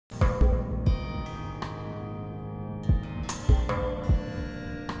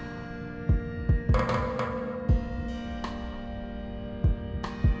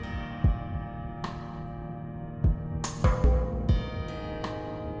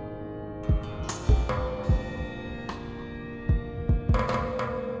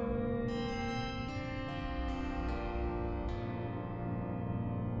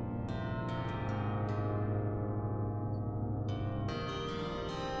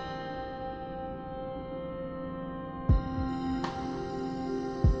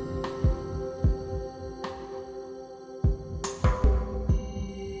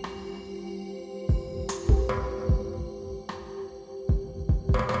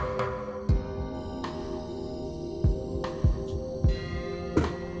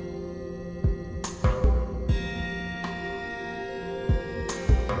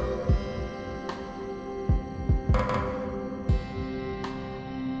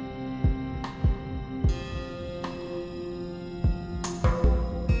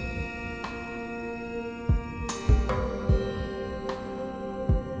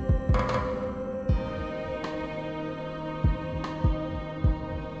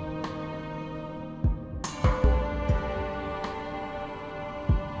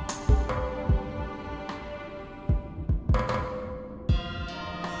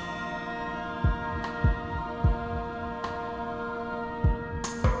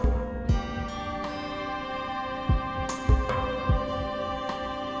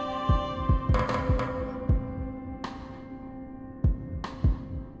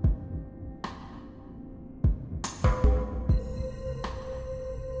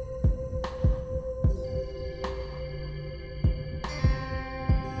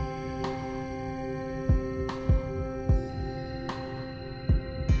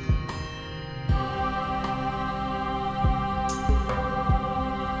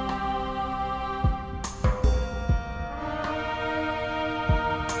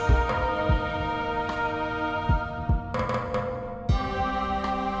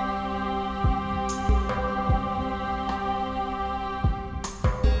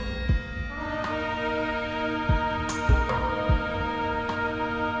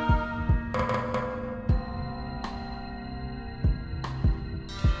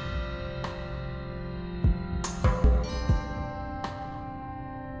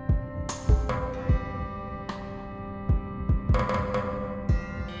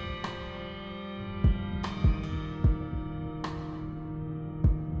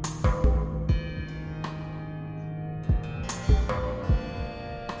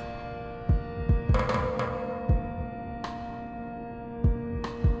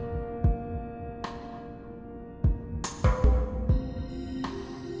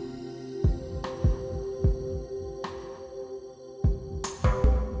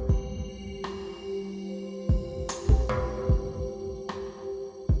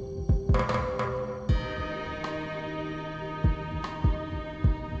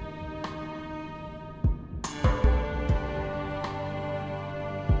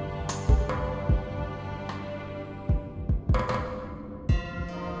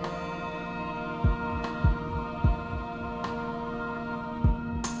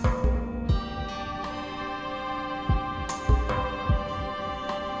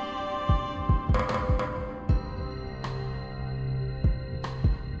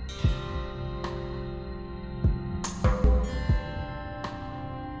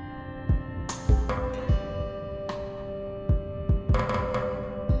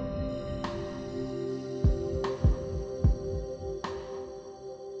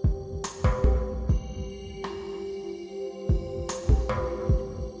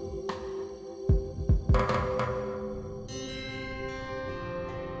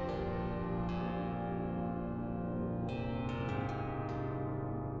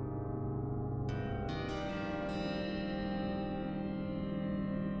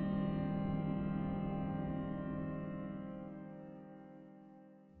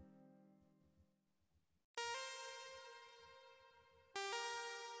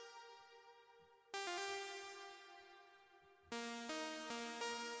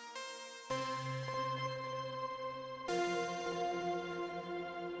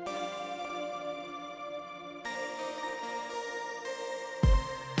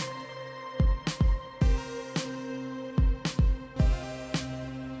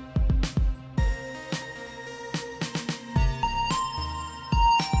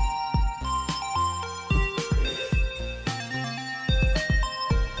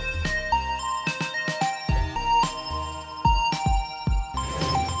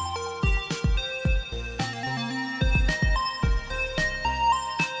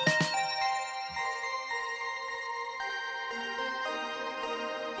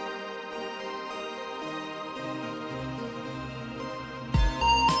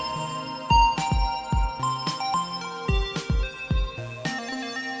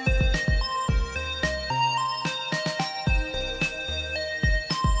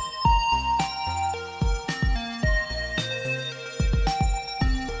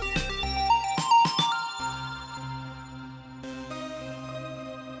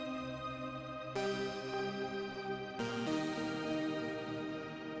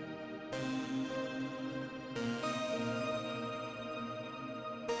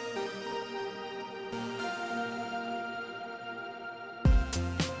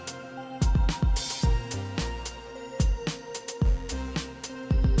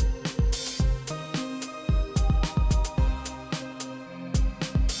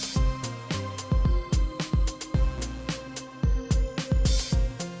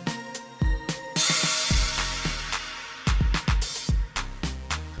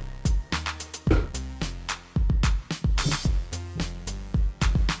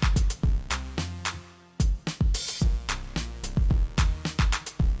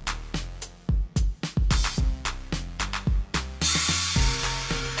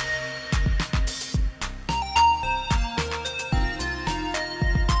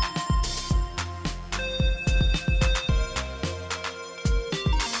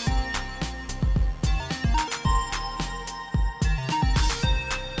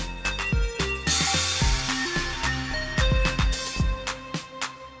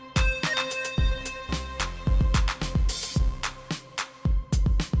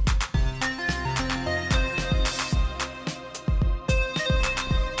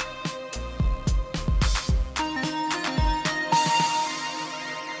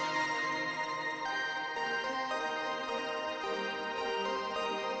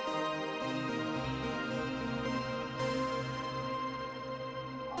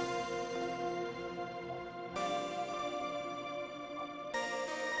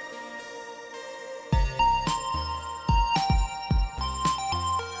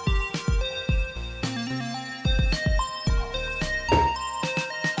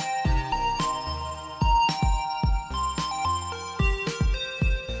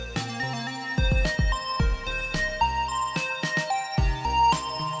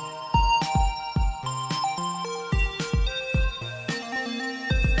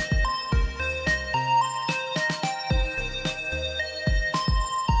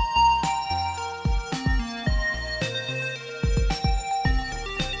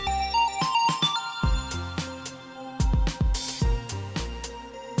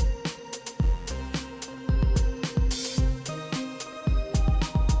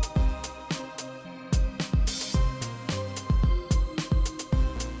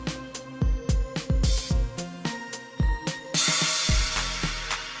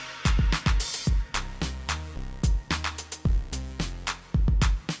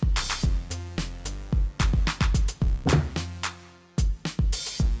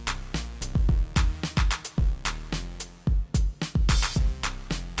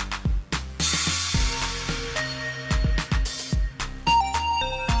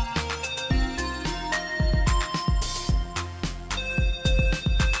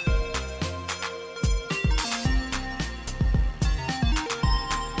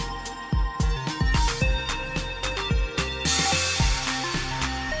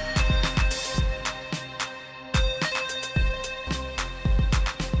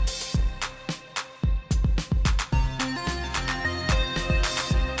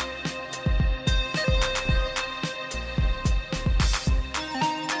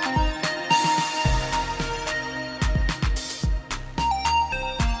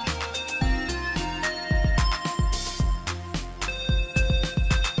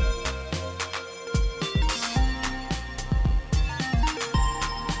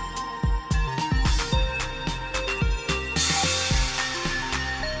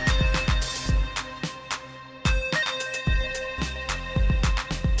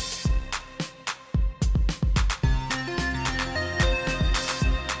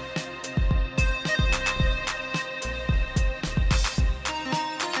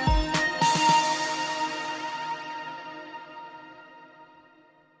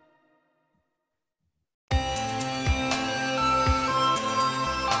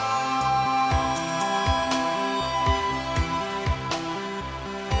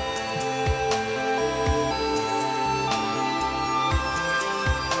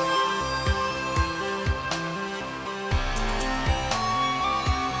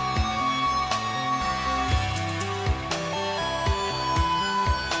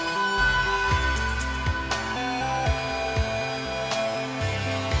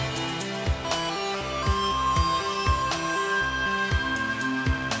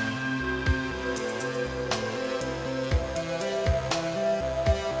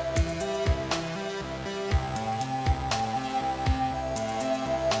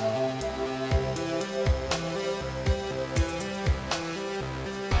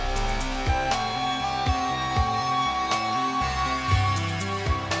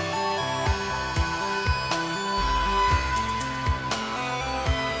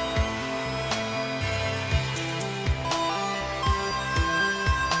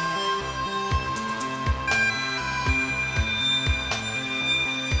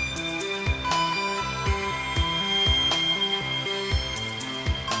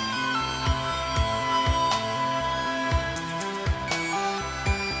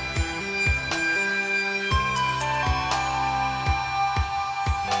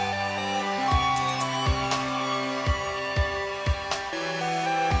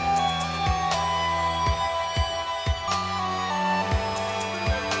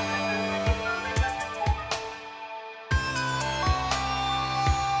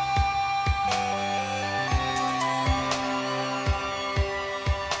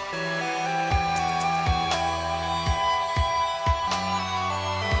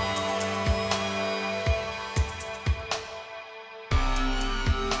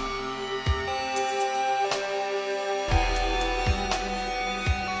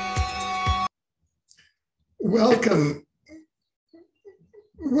Welcome,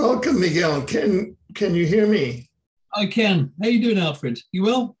 welcome, Miguel. Can you hear me? I can. How you doing, Alfred? You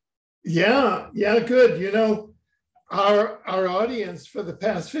well? Yeah, good. You know, our audience for the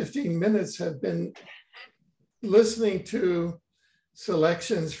past 15 minutes have been listening to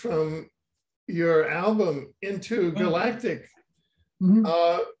selections from your album, Into Galactic. Mm-hmm.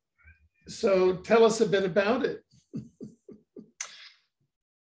 So tell us a bit about it.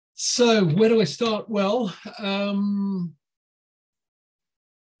 So where do I start? Well, I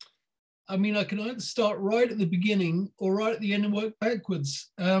mean, I can either start right at the beginning or right at the end and work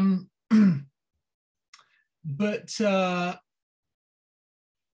backwards. But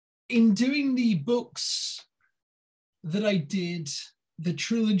in doing the books that I did, the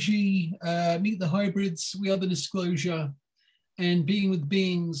trilogy, Meet the Hybrids, We Are the Disclosure, and Being with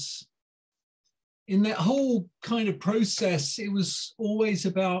Beings, in that whole kind of process, it was always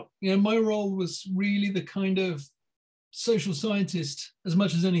about, my role was really the kind of social scientist as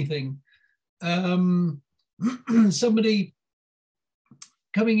much as anything. Somebody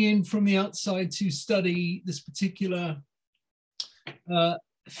coming in from the outside to study this particular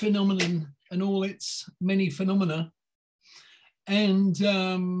phenomenon and all its many phenomena. And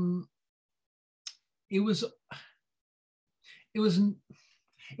it was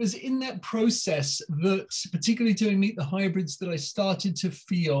in that process that, particularly doing Meet the Hybrids, that I started to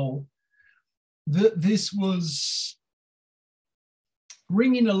feel that this was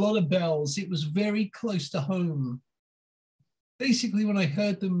ringing a lot of bells. It was very close to home. Basically, when I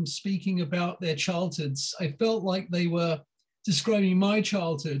heard them speaking about their childhoods, I felt like they were describing my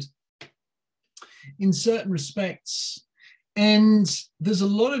childhood in certain respects. And there's a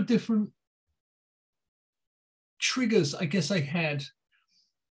lot of different triggers, I guess, I had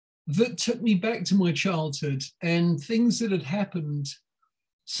that took me back to my childhood and things that had happened,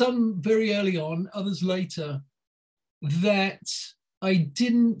 some very early on, others later, that I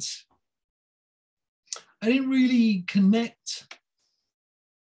didn't really connect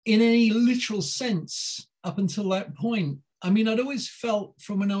in any literal sense up until that point. I mean, I'd always felt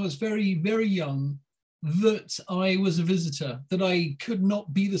from when I was very, very young that I was a visitor, that I could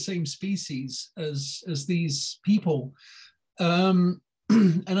not be the same species as these people.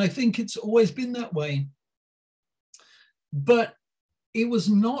 And I think it's always been that way. But it was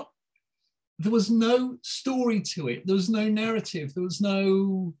not, there was no story to it. There was no narrative. There was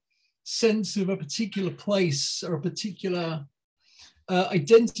no sense of a particular place or a particular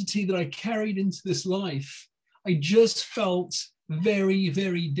identity that I carried into this life. I just felt very,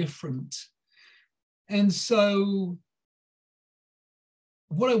 very different. And so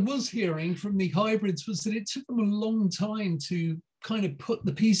what I was hearing from the hybrids was that it took them a long time to kind of put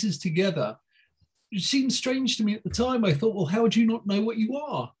the pieces together. It seemed strange to me at the time. I thought, well, how would you not know what you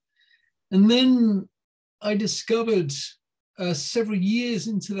are? And then I discovered several years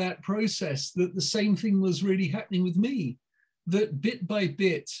into that process that the same thing was really happening with me, that bit by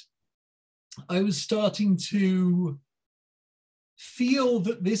bit, I was starting to feel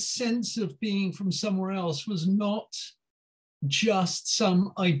that this sense of being from somewhere else was not just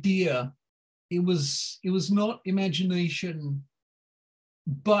some idea. It was not imagination,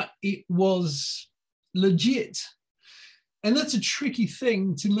 but it was legit. And that's a tricky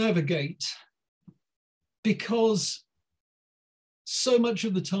thing to navigate, because so much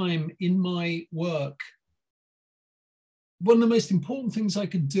of the time in my work, one of the most important things I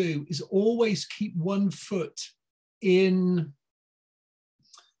could do is always keep one foot in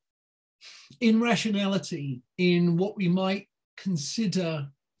rationality, in what we might consider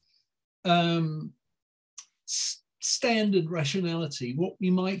standard rationality, what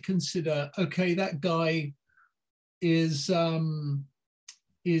we might consider, okay, that guy is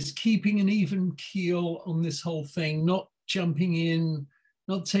keeping an even keel on this whole thing, not jumping in,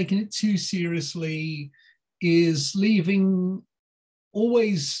 not taking it too seriously, is leaving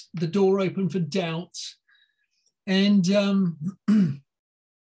always the door open for doubt. And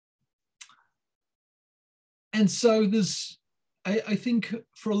and so there's, I think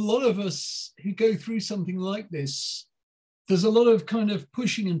for a lot of us who go through something like this, there's a lot of kind of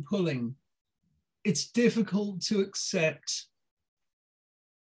pushing and pulling. It's difficult to accept,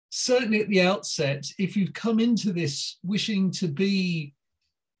 certainly at the outset, if you've come into this wishing to be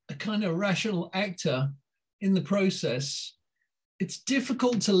a kind of rational actor in the process, it's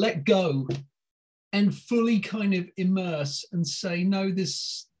difficult to let go and fully kind of immerse and say, no,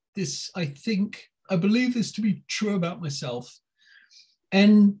 this I believe this to be true about myself.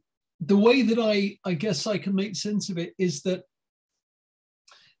 And the way that I guess I can make sense of it is that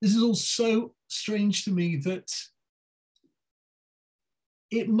this is all so strange to me that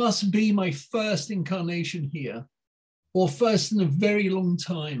it must be my first incarnation here, or first in a very long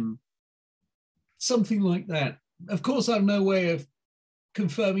time, something like that. Of course, I have no way of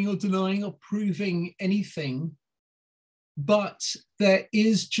confirming or denying or proving anything, but there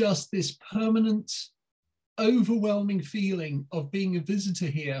is just this permanent, overwhelming feeling of being a visitor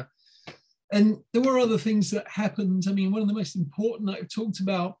here. And there were other things that happened. I mean, one of the most important I've talked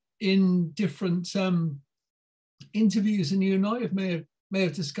about in different interviews, and you and I may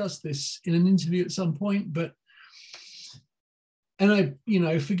have discussed this in an interview at some point, but, and I, you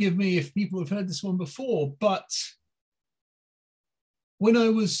know, forgive me if people have heard this one before, but when I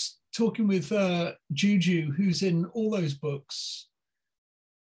was talking with Juju, who's in all those books,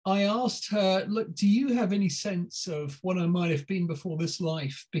 I asked her, look, do you have any sense of what I might have been before this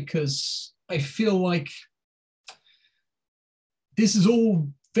life? Because I feel like this is all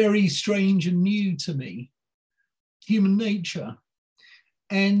very strange and new to me, human nature.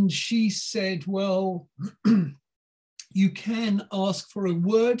 And she said, well, you can ask for a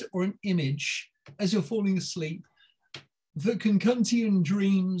word or an image as you're falling asleep that can come to you in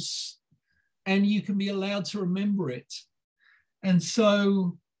dreams, and you can be allowed to remember it. And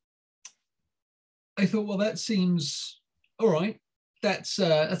so I thought, well, that seems all right. That's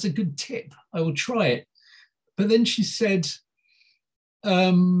a good tip. I will try it. But then she said,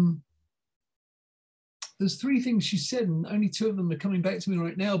 there's three things she said, and only two of them are coming back to me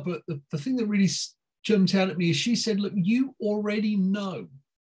right now. But the thing that really jumped out at me is she said, look, you already know.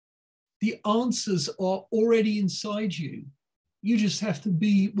 The answers are already inside you. You just have to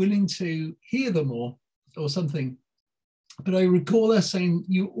be willing to hear them or something. But I recall her saying,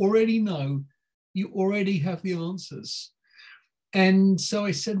 you already know, you already have the answers. And so I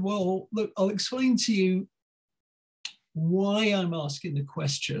said, well, look, I'll explain to you why I'm asking the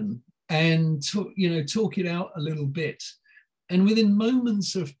question and talk it out a little bit. And within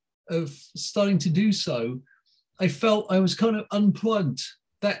moments of starting to do so, I felt I was kind of unplugged.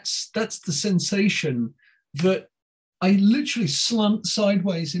 That's the sensation, that I literally slumped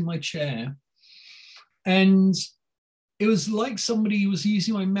sideways in my chair. And it was like somebody was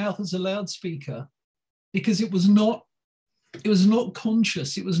using my mouth as a loudspeaker, because it was not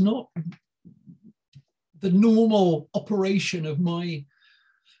conscious. It was not the normal operation of my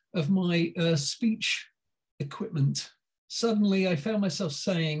speech equipment. Suddenly I found myself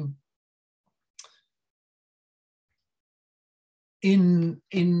saying, in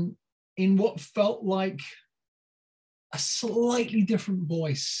what felt like a slightly different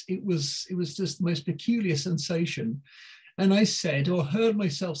voice. It was just the most peculiar sensation. And I said, or heard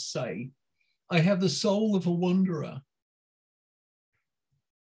myself say, I have the soul of a wanderer.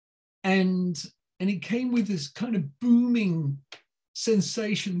 And it came with this kind of booming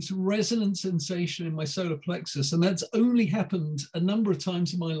sensation, this resonant sensation in my solar plexus. And that's only happened a number of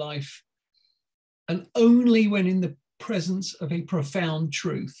times in my life, and only when in the presence of a profound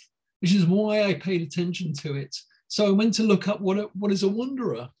truth, which is why I paid attention to it. So I went to look up what is a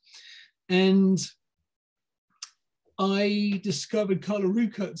wanderer. And I discovered Carla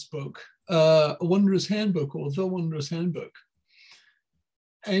Ruckert's book, A Wanderer's Handbook, or The Wanderer's Handbook.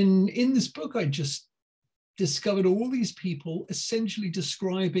 And in this book, I just discovered all these people essentially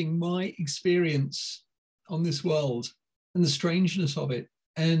describing my experience on this world and the strangeness of it.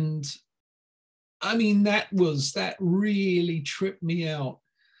 And I mean, that really tripped me out.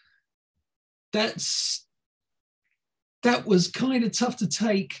 That was kind of tough to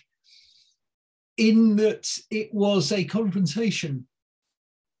take, in that it was a confrontation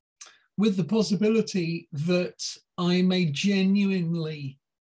with the possibility that I may genuinely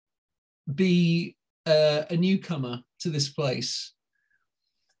be a newcomer to this place.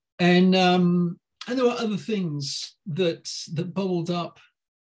 And there were other things that bubbled up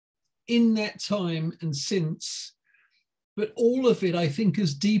in that time and since, but all of it, I think,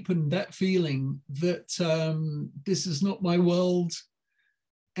 has deepened that feeling that this is not my world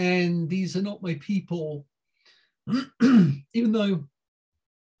and these are not my people. Even though,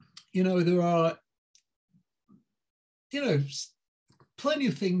 there are, plenty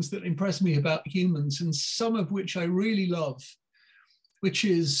of things that impress me about humans, and some of which I really love, which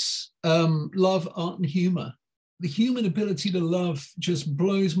is love, art, and humor. The human ability to love just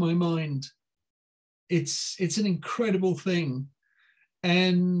blows my mind. It's an incredible thing.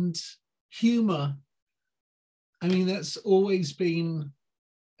 And humor, I mean, that's always been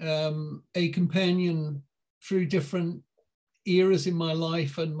a companion through different eras in my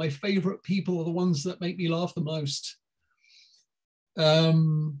life. And my favorite people are the ones that make me laugh the most.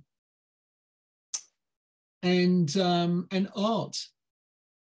 And art,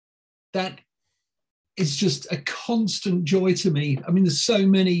 that it's just a constant joy to me. I mean, there's so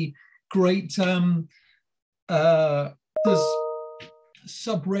many great there's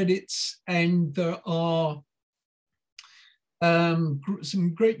subreddits, and there are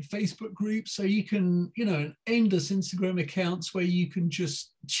some great Facebook groups. So you can, endless Instagram accounts where you can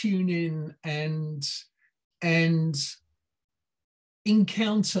just tune in and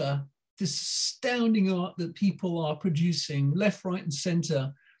encounter this astounding art that people are producing left, right, and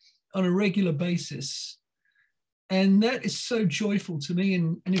center on a regular basis. And that is so joyful to me.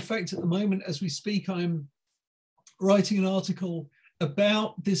 And in fact, at the moment, as we speak, I'm writing an article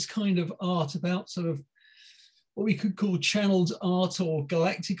about this kind of art, about sort of what we could call channeled art or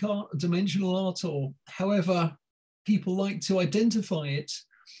galactic art, or dimensional art, or however people like to identify it.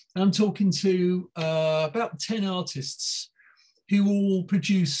 And I'm talking to about 10 artists who all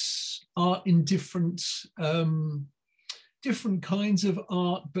produce art in different kinds of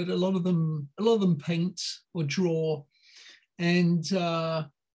art, but a lot of them paint or draw, and so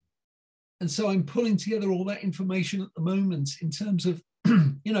I'm pulling together all that information at the moment in terms of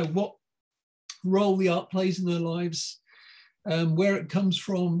what role the art plays in their lives, where it comes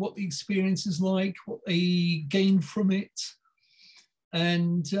from, what the experience is like, what they gain from it,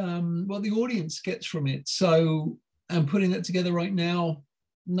 and what the audience gets from it. So I'm putting that together right now.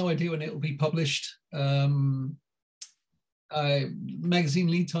 No idea when it will be published.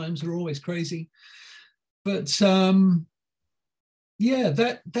 Magazine lead times are always crazy, but yeah,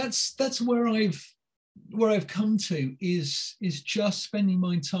 that's where I've come to, is just spending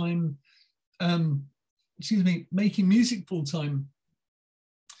my time making music full time.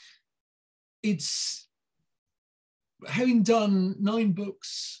 It's having done 9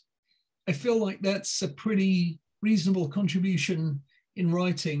 books, I feel like that's a pretty reasonable contribution in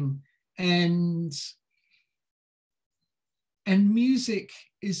writing, and music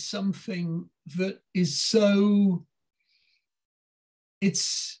is something that is so,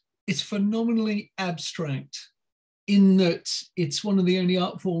 it's phenomenally abstract, in that it's one of the only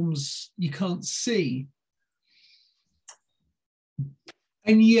art forms you can't see,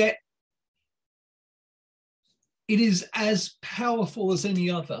 and yet it is as powerful as any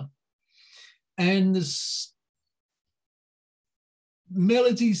other. And there's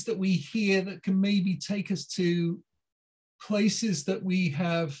melodies that we hear that can maybe take us to places that we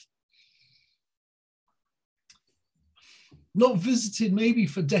have not visited maybe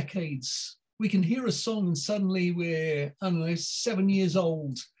for decades. We can hear a song and suddenly we're, 7 years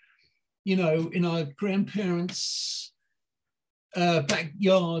old, in our grandparents'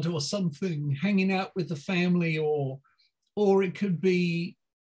 backyard or something, hanging out with the family, or it could be,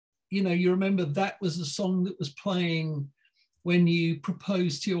 you remember that was the song that was playing when you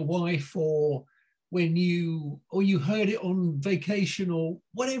proposed to your wife, or you heard it on vacation, or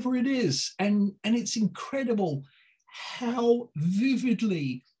whatever it is. And it's incredible how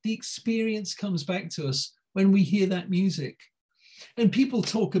vividly the experience comes back to us when we hear that music. And people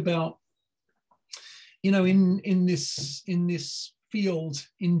talk about, in this field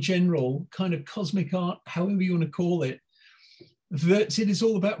in general, kind of cosmic art, however you want to call it, that it is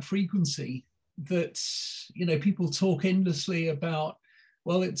all about frequency. That, people talk endlessly about,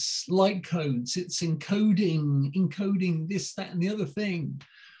 well, it's light codes, it's encoding this, that, and the other thing.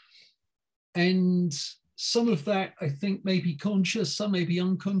 And some of that, I think, may be conscious, some may be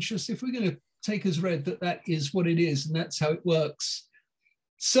unconscious. If we're going to take as read that is what it is and that's how it works,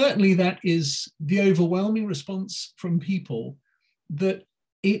 certainly that is the overwhelming response from people, that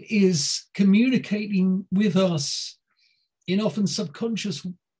it is communicating with us in often subconscious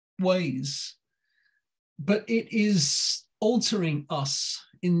ways, but it is altering us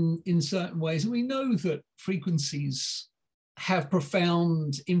in certain ways. And we know that frequencies have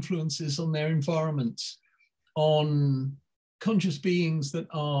profound influences on their environment, on conscious beings that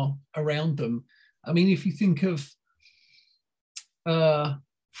are around them. I mean, if you think of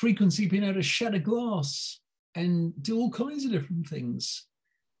frequency being able to shatter glass and do all kinds of different things,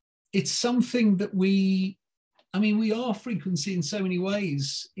 it's something that we are frequency in so many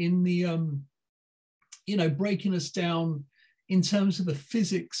ways, in the, breaking us down in terms of the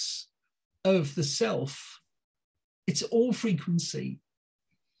physics of the self. It's all frequency.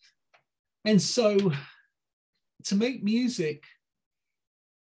 And so to make music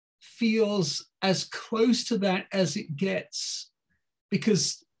feels as close to that as it gets,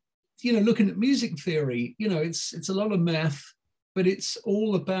 because, looking at music theory, it's a lot of math, but it's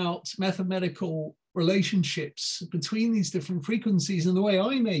all about mathematical relationships between these different frequencies. And the way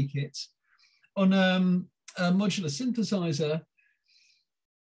I make it on a modular synthesizer,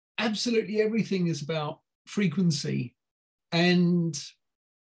 absolutely everything is about frequency. And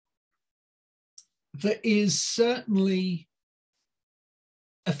there is certainly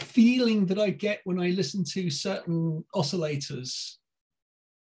a feeling that I get when I listen to certain oscillators,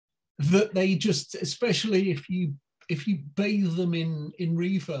 that they just, especially if you bathe them in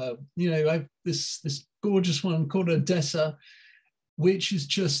reverb, you know, I've this gorgeous one called Odessa, which is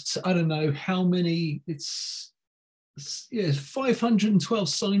just, I don't know how many, it's 512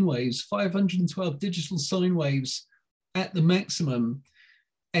 sine waves, 512 digital sine waves at the maximum.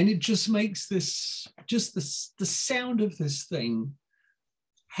 And it just makes this, just the sound of this thing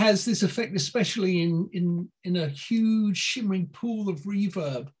has this effect, especially in a huge shimmering pool of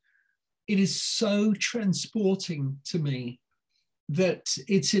reverb. It is so transporting to me that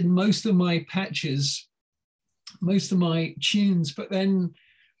it's in most of my patches, most of my tunes. But then,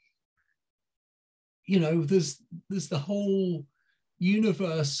 you know, there's the whole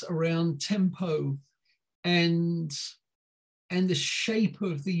universe around tempo and the shape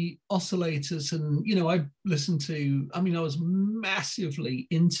of the oscillators. And, you know, I listened to, I mean, I was massively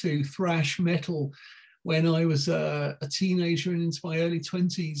into thrash metal when I was a teenager and into my early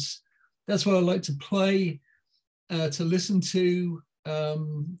 20s. That's what I like to play, to listen to,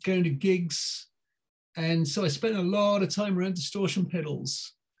 going to gigs. And so I spent a lot of time around distortion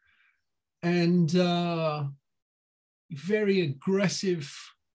pedals and very aggressive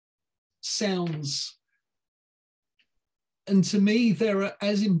sounds. And to me, they're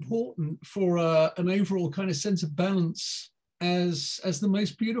as important for an overall kind of sense of balance as the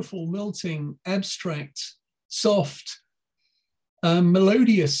most beautiful, melting, abstract, soft,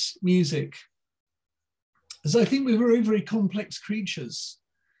 melodious music. As I think we're very, very complex creatures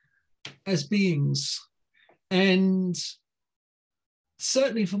as beings. And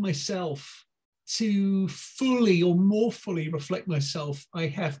certainly for myself, to fully or more fully reflect myself, I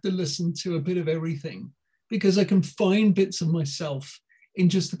have to listen to a bit of everything, because I can find bits of myself in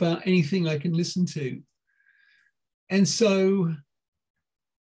just about anything I can listen to. And so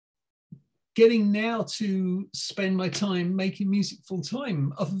getting now to spend my time making music full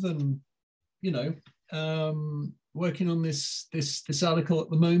time, other than, you know, working on this article at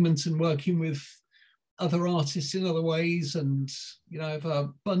the moment and working with other artists in other ways. And, you know, I have a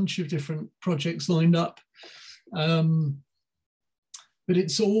bunch of different projects lined up. But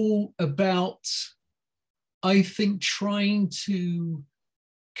it's all about, I think, trying to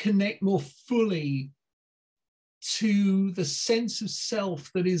connect more fully to the sense of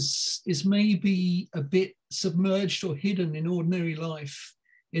self that is maybe a bit submerged or hidden in ordinary life,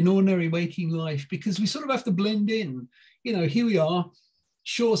 in ordinary waking life, because we sort of have to blend in. You know, here we are.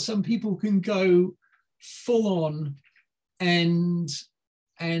 Sure, some people can go full on and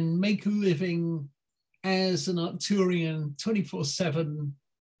make a living as an Arcturian 24/7,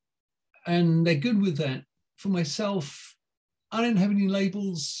 and they're good with that. For myself, I don't have any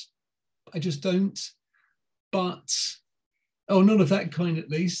labels. I just don't. But, oh, none of that kind at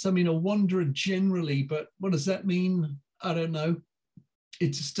least. I mean, a wanderer generally, but what does that mean? I don't know.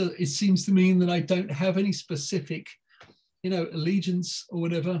 It seems to mean that I don't have any specific, you know, allegiance or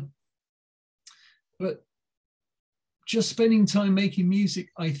whatever. But just spending time making music,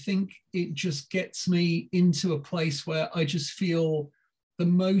 I think it just gets me into a place where I just feel the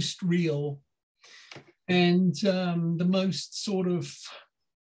most real and the most sort of,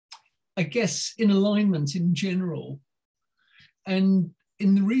 I guess, in alignment in general. And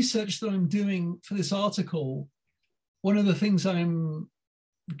in the research that I'm doing for this article, one of the things I'm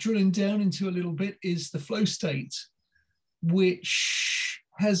drilling down into a little bit is the flow state, which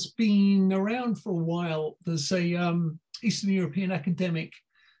has been around for a while. There's a Eastern European academic,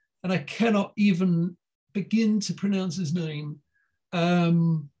 and I cannot even begin to pronounce his name,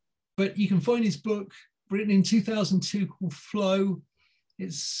 but you can find his book written in 2002 called Flow.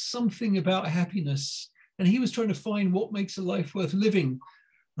 It's something about happiness. And he was trying to find what makes a life worth living.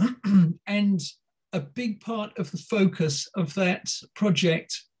 And a big part of the focus of that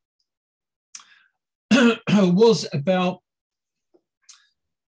project was about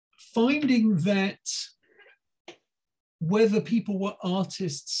finding that whether people were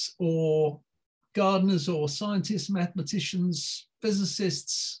artists or gardeners or scientists, mathematicians,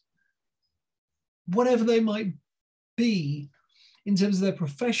 physicists, whatever they might be in terms of their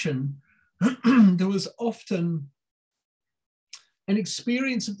profession, there was often an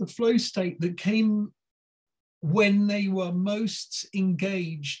experience of the flow state that came when they were most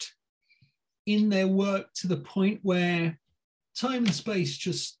engaged in their work, to the point where time and space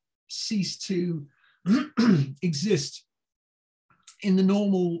just ceased to exist in the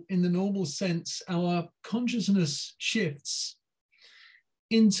normal sense. Our consciousness shifts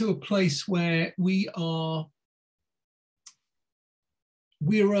into a place where we're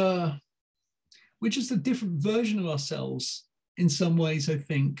we're just a different version of ourselves in some ways, I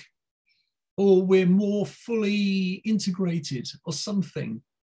think, or we're more fully integrated or something.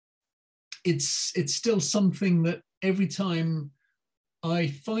 It's still something that every time I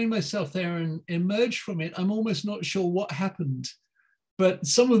find myself there and emerge from it, I'm almost not sure what happened. But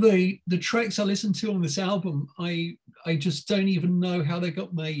some of the tracks I listened to on this album, I just don't even know how they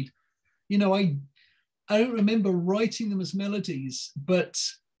got made. You know, I don't remember writing them as melodies, but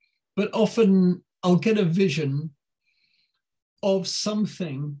often I'll get a vision of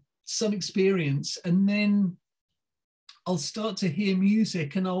something, some experience, and then I'll start to hear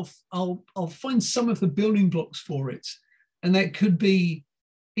music, and I'll find some of the building blocks for it. And that could be,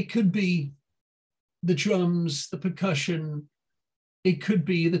 it could be the drums, the percussion, it could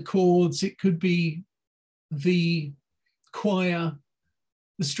be the chords, it could be the choir,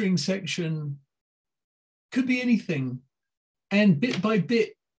 the string section, could be anything. And bit by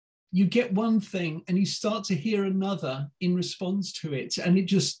bit, you get one thing and you start to hear another in response to it, and it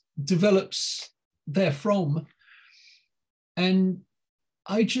just develops therefrom. And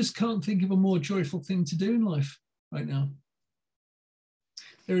I just can't think of a more joyful thing to do in life right now.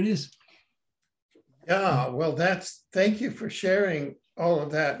 There it is. Yeah, well, thank you for sharing all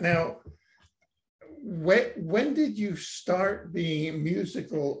of that. Now, when did you start being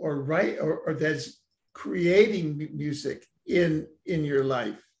musical or write or that's creating music in your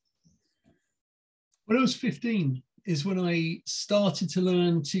life? When I was 15 is when I started to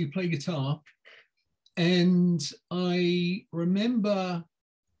learn to play guitar. And I remember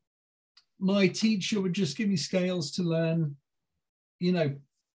my teacher would just give me scales to learn, you know,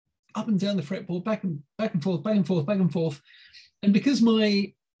 up and down the fretboard, back and forth, back and forth, back and forth. And because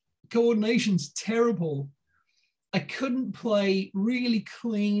my coordination's terrible, I couldn't play really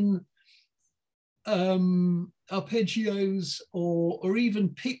clean arpeggios or even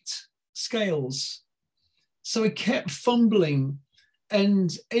picked scales. So I kept fumbling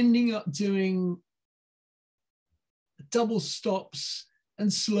and ending up doing double stops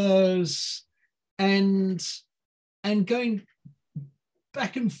and slurs and going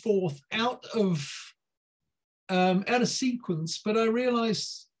back and forth out of sequence. But I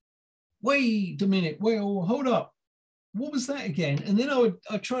realized, wait a minute, well, hold up, what was that again? And then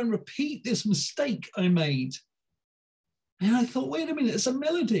I'd try and repeat this mistake I made, and I thought, wait a minute, it's a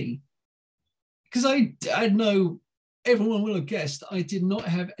melody. Because I know everyone will have guessed I did not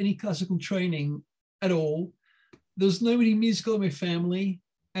have any classical training at all. There's nobody musical in my family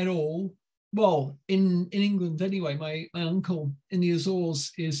at all. Well, in England anyway, my uncle in the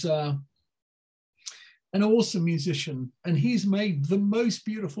Azores is an awesome musician, and he's made the most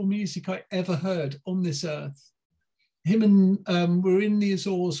beautiful music I ever heard on this earth. Him and we're in the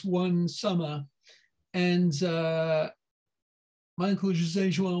Azores one summer, and my uncle José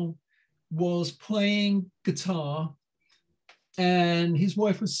João was playing guitar, and his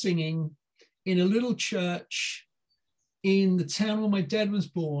wife was singing in a little church in the town where my dad was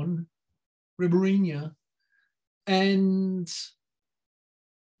born, Ribeirinha, and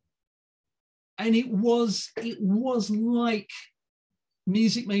it was like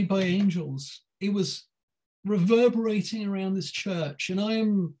music made by angels. It was reverberating around this church, and I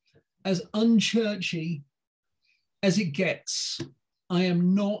am as unchurchy as it gets. I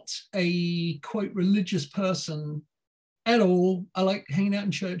am not a quote religious person at all. I like hanging out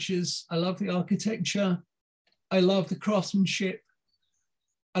in churches. I love the architecture. I love the craftsmanship.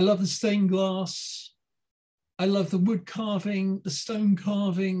 I love the stained glass. I love the wood carving, the stone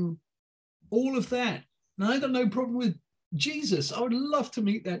carving, all of that. And I got no problem with Jesus. I would love to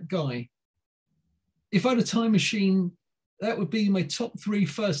meet that guy. If I had a time machine, that would be my top 3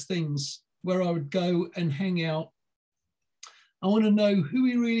 first things where I would go and hang out. I want to know who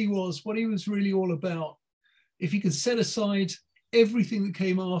he really was, what he was really all about. If he could set aside everything that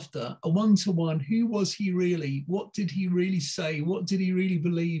came after, a one-to-one, who was he really? What did he really say? What did he really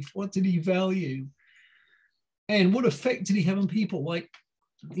believe? What did he value? And what effect did he have on people? Like,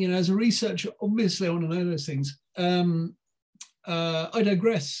 you know, as a researcher, obviously I want to know those things. I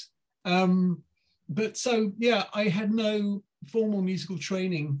digress. But so, yeah, I had no formal musical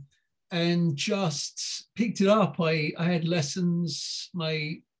training and just picked it up. I had lessons.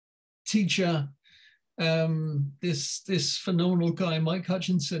 My teacher, this phenomenal guy, Mike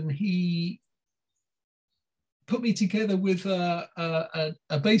Hutchinson, he put me together with a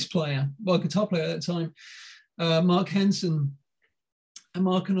bass player, well, a guitar player at that time, Mark Hansen. And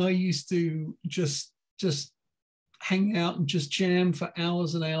Mark and I used to just hang out and just jam for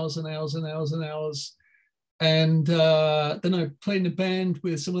hours and hours and hours and hours and hours. And then I played in a band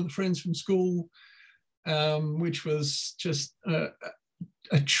with some of the friends from school, which was just a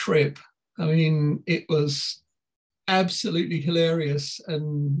trip. I mean, it was absolutely hilarious.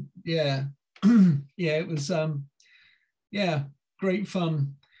 And yeah, yeah, it was, yeah, great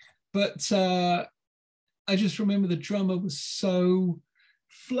fun. But I just remember the drummer was so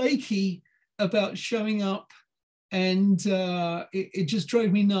flaky about showing up, and it just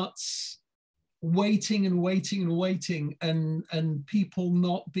drove me nuts, waiting and waiting and waiting, and people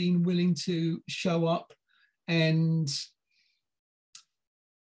not being willing to show up. And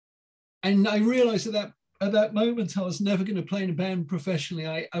I realized at that moment I was never going to play in a band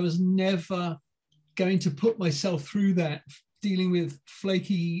professionally. I was never going to put myself through that, dealing with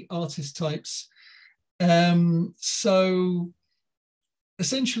flaky artist types. So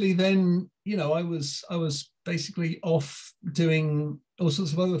essentially then, you know, I was basically off doing all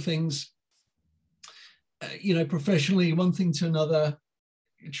sorts of other things, you know, professionally, one thing to another,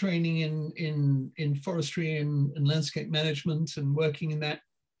 training in forestry and landscape management, and working in that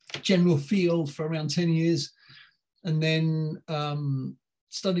general field for around 10 years. And then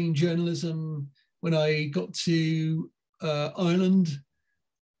studying journalism when I got to Ireland.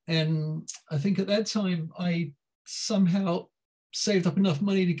 And I think at that time I somehow saved up enough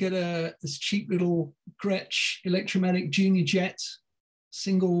money to get this cheap little Gretsch Electromatic Junior Jet,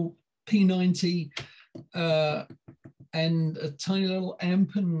 single P90, and a tiny little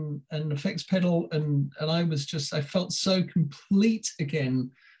amp and effects pedal. And I felt so complete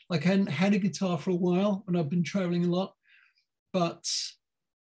again. Like I hadn't had a guitar for a while, and I've been traveling a lot, but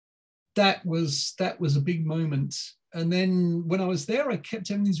that was a big moment. And then when I was there, I kept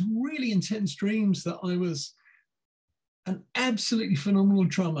having these really intense dreams that I was an absolutely phenomenal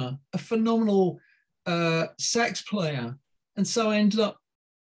drummer, a phenomenal sax player. And so I ended up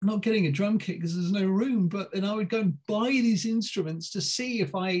not getting a drum kit because there's no room, but then I would go and buy these instruments to see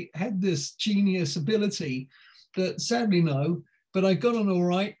if I had this genius ability. But sadly, no. But I got on all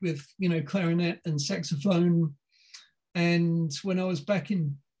right with, you know, clarinet and saxophone. And when I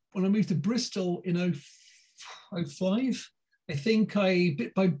moved to Bristol in 2005, I think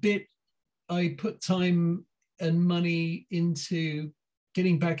bit by bit, I put time and money into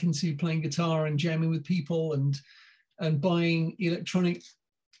getting back into playing guitar and jamming with people, and buying electronic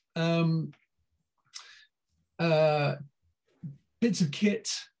bits of kit,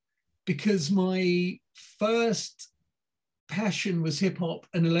 because my first passion was hip hop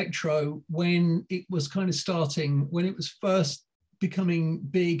and electro when it was kind of starting, when it was first becoming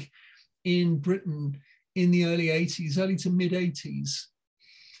big in Britain in the early 80s, early to mid 80s.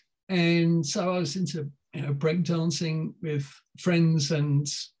 And so I was into, you know, breakdancing with friends, and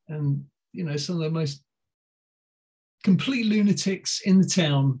you know, some of the most complete lunatics in the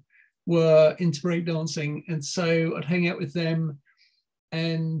town were into breakdancing, and so I'd hang out with them,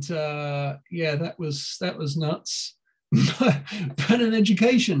 and yeah, that was nuts. But an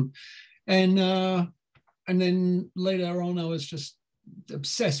education, and then later on, I was just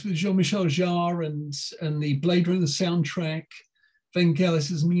obsessed with Jean-Michel Jarre and the Blade Runner soundtrack,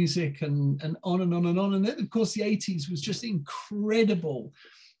 Vangelis's music, and on and on and on. And then, of course, the 80s was just incredible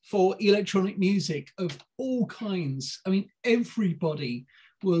for electronic music of all kinds. I mean, everybody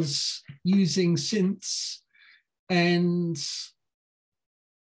was using synths, and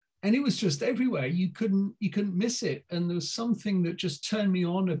it was just everywhere. You couldn't miss it. And there was something that just turned me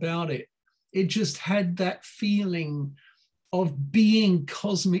on about it. It just had that feeling of being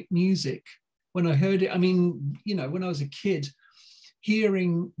cosmic music when I heard it. I mean, you know, when I was a kid,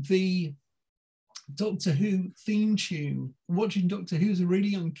 hearing the Doctor Who theme tune, watching Doctor Who as a really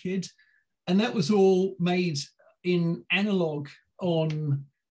young kid, and that was all made in analog on,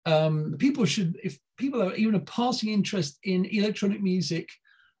 if people are even a passing interest in electronic music,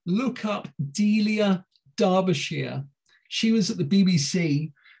 look up Delia Derbyshire. She was at the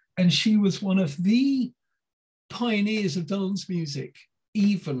BBC, and she was one of the pioneers of dance music.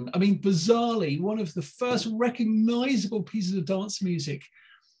 Even, I mean, bizarrely, one of the first recognizable pieces of dance music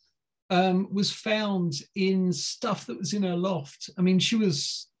was found in stuff that was in her loft. I mean, she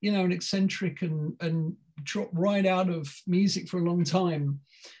was, you know, an eccentric and dropped right out of music for a long time,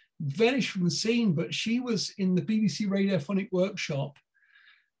 vanished from the scene, but she was in the BBC Radiophonic Workshop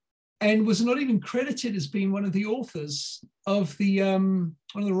and was not even credited as being one of the authors of the one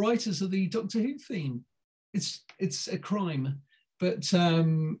of the writers of the Doctor Who theme. It's a crime. But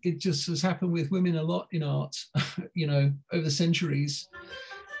it just has happened with women a lot in art, you know, over the centuries.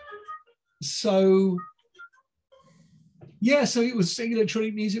 So, yeah, so it was,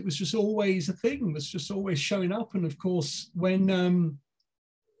 electronic music was just always a thing, was just always showing up. And of course, when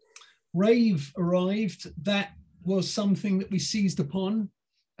rave arrived, that was something that we seized upon.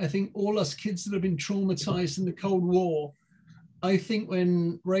 I think all us kids that have been traumatized in the Cold War I think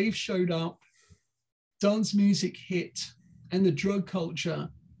when rave showed up, dance music hit, and the drug culture,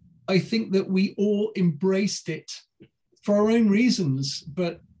 I think that we all embraced it for our own reasons.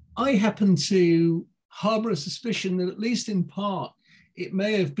 But I happen to harbor a suspicion that, at least in part, it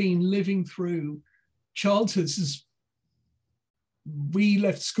may have been living through childhoods. As we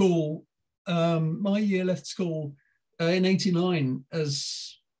left school, my year left school in '89,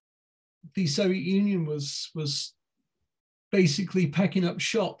 as the Soviet Union was basically packing up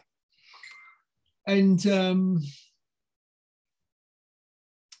shop. And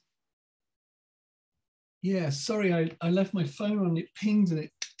yeah, sorry, I left my phone on, it pinged and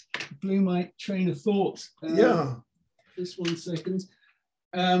it blew my train of thought. Yeah. Just 1 second.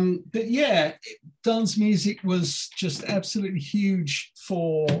 But yeah, dance music was just absolutely huge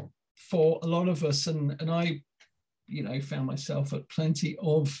for a lot of us. And I, found myself at plenty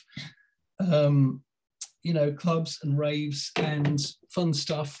of, clubs and raves and fun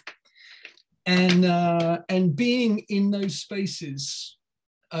stuff. And being in those spaces,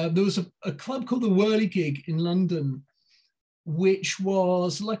 there was a club called the Whirligig in London, which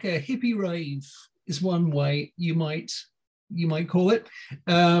was like a hippie rave, is one way you might call it,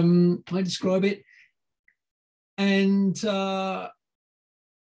 might describe it. And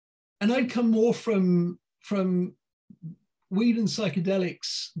I'd come more from weed and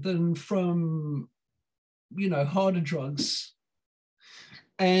psychedelics than from, harder drugs.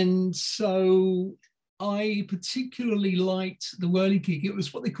 And so I particularly liked the Whirligig. It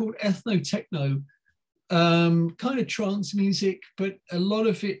was what they called ethno-techno, kind of trance music, but a lot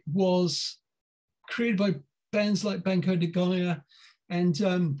of it was created by bands like Banco de Gaia and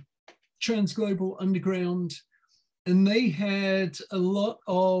Transglobal Underground. And they had a lot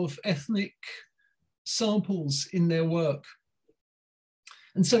of ethnic samples in their work.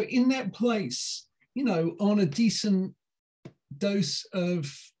 And so in that place, on a decent dose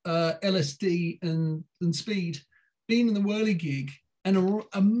of LSD and speed, being in the Whirligig, and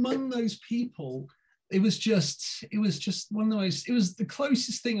among those people, it was just one of those, it was the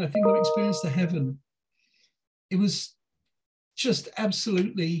closest thing I think I've experienced to heaven. It was just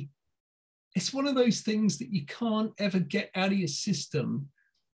absolutely, it's one of those things that you can't ever get out of your system.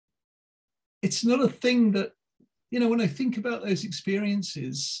 It's not a thing that, when I think about those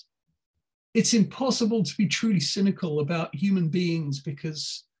experiences, it's impossible to be truly cynical about human beings,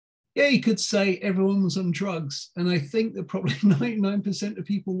 because, yeah, you could say everyone was on drugs, and I think that probably 99% of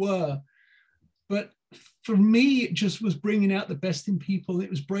people were. But for me, it just was bringing out the best in people. It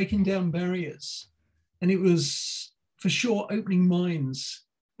was breaking down barriers, and it was, for sure, opening minds,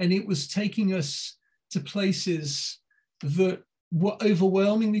 and it was taking us to places that were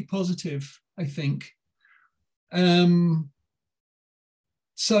overwhelmingly positive, I think.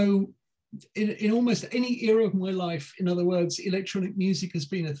 So in almost any era of my life, in other words, electronic music has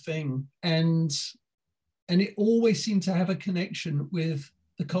been a thing, and it always seemed to have a connection with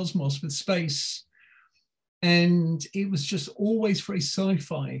the cosmos, with space, and it was just always very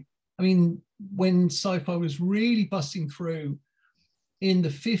sci-fi. I mean, when sci-fi was really busting through in the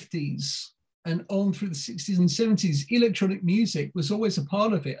 50s and on through the 60s and 70s, electronic music was always a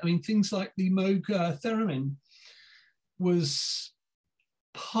part of it. I mean, things like the Moog theremin was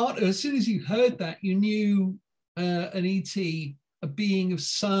part of, as soon as you heard that, you knew an ET, a being of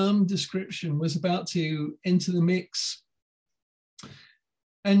some description, was about to enter the mix.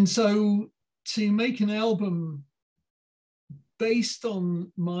 And so to make an album based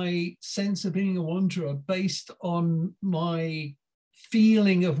on my sense of being a wanderer, based on my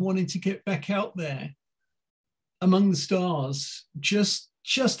feeling of wanting to get back out there among the stars, just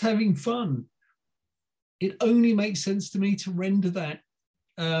having fun, it only makes sense to me to render that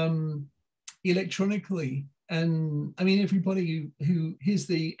electronically. And I mean, everybody who hears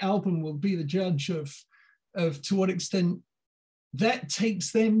the album will be the judge of to what extent that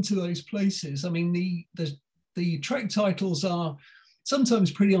takes them to those places. I mean, the track titles are sometimes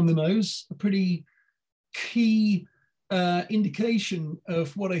pretty on the nose, a pretty key indication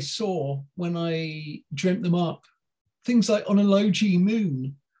of what I saw when I dreamt them up. Things like On a Low G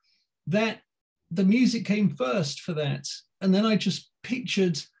Moon, that the music came first for that. And then I just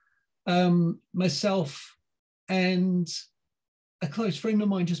pictured myself and a close friend of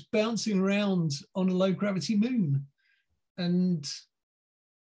mine just bouncing around on a low gravity moon. And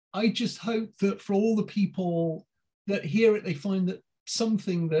I just hope that for all the people that hear it, they find that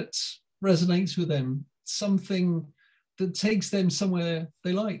something that resonates with them, something that takes them somewhere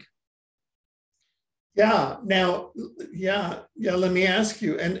they like. Yeah. Now, yeah. Let me ask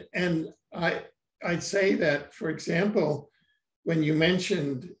you, and I'd say that, for example, when you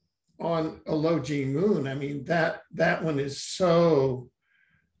mentioned on a low G moon, I mean, that one is so,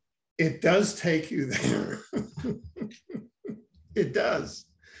 it does take you there. It does.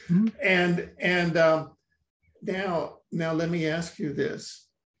 Mm-hmm. And now let me ask you this.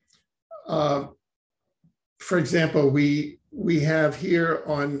 For example, we have here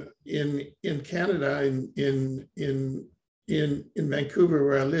in Canada, in Vancouver,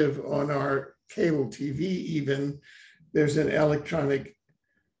 where I live, on our cable TV, even there's an electronic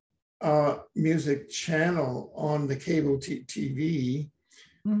music channel on the cable TV,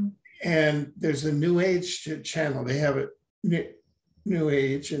 Mm-hmm. and there's a New Age channel. They have it New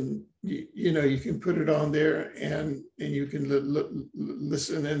Age, and you know, you can put it on there, and you can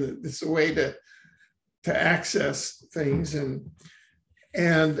listen, and it's a way to access things, and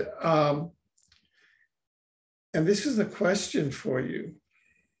this is a question for you,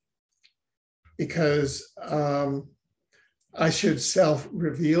 because I should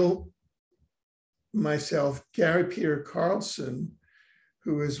self-reveal myself. Gary Peter Carlson,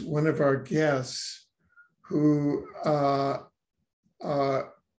 who is one of our guests, who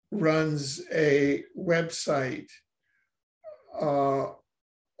runs a website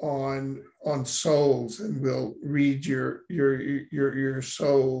on souls, and will read your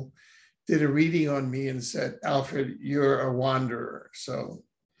soul, did a reading on me and said, Alfred, you're a wanderer. So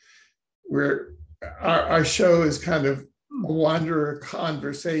our show is kind of a wanderer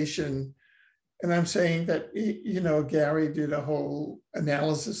conversation. And I'm saying that, you know, Gary did a whole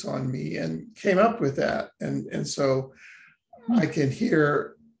analysis on me and came up with that. And so I can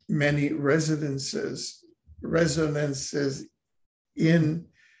hear many resonances in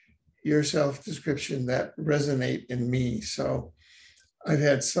your self-description that resonate in me. So I've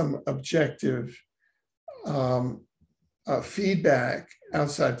had some objective feedback,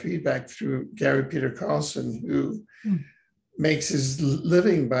 outside feedback, through Gary Peter Carlson, who makes his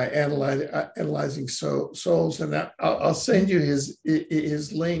living by analyzing souls. And I'll send you his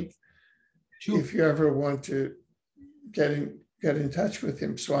link. Sure. If you ever want to get in touch with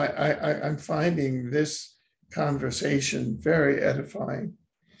him. So I'm finding this conversation very edifying.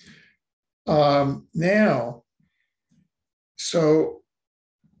 Now, so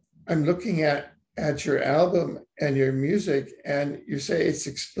I'm looking at your album and your music, and you say it's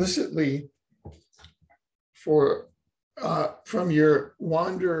explicitly from your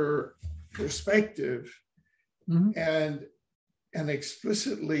wanderer perspective, and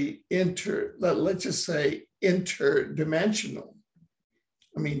explicitly let's just say interdimensional.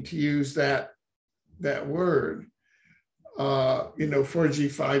 I mean, to use that word, you know, 4G,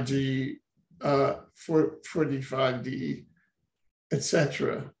 5G, 4D, 5D,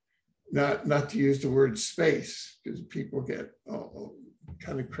 etc. Not to use the word space, because people get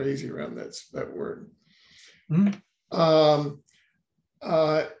kind of crazy around that word.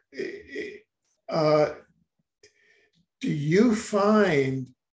 Do you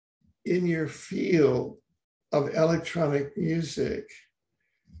find in your field of electronic music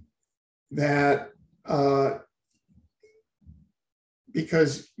that,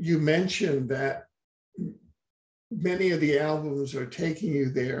 because you mentioned that many of the albums are taking you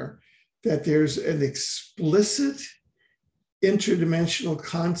there, that there's an explicit interdimensional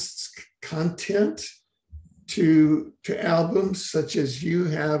content to albums, such as you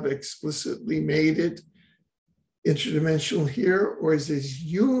have explicitly made it interdimensional here? Or is this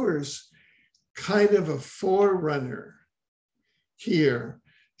yours kind of a forerunner here,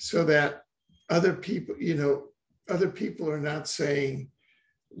 so that other people, you know, other people are not saying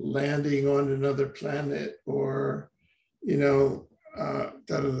landing on another planet, or, you know,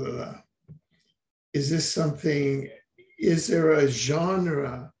 Is this something, is there a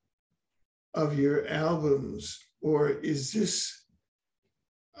genre of your albums, or is this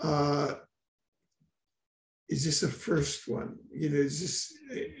a first one? You know, is this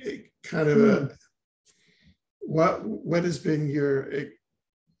a kind of a, what has been your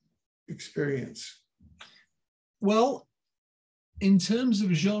experience? Well, in terms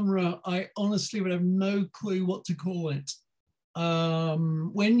of genre, I honestly would have no clue what to call it.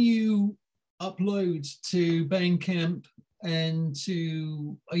 When you upload to Bandcamp and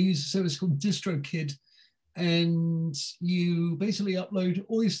I use a service called DistroKid, and you basically upload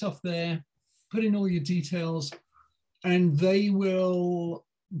all your stuff there, put in all your details, and they will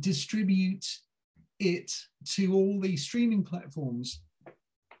distribute it to all the streaming platforms,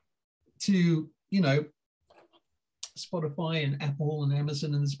 to, you know, Spotify and Apple and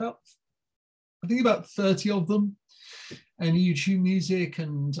Amazon, and there's I think about 30 of them, and YouTube Music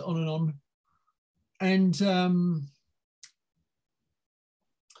and on and on. And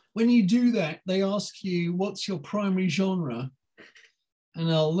when you do that, they ask you, what's your primary genre?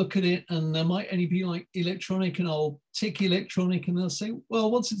 and I'll look at it, and there might only be like electronic, and I'll tick electronic, and they'll say,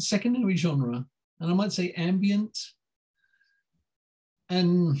 well, what's its secondary genre? And I might say ambient,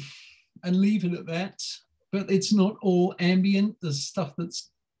 and leave it at that. But it's not all ambient. There's stuff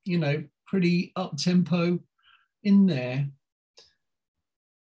that's, you know, pretty up tempo in there.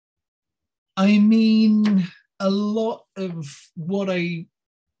 I mean, a lot of what I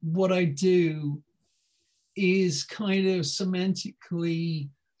do is kind of semantically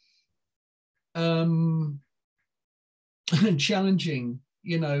challenging.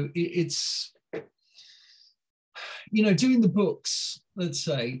 You know, it's, you know, doing the books, let's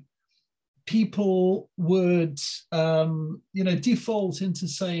say, people would, you know, default into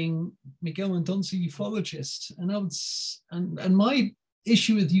saying Miguel Mendonça ufologist. And I would, and my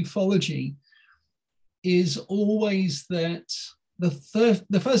issue with ufology is always that the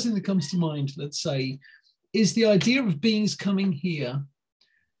first thing that comes to mind, let's say, is the idea of beings coming here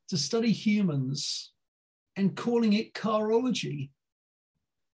to study humans and calling it carology.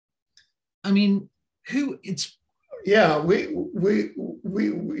 I mean, who it's... Yeah, we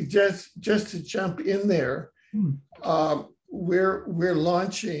just to jump in there, we're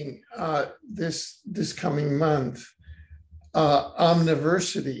launching this coming month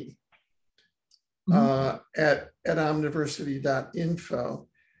Omniversity at omniversity.info,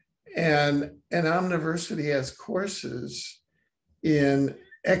 and Omniversity has courses in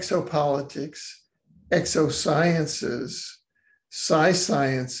exopolitics, exosciences,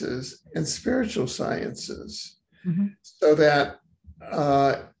 sci-sciences, and spiritual sciences. So that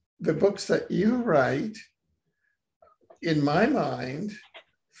the books that you write, in my mind,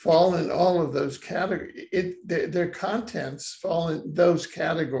 fall in all of those categories. Their contents fall in those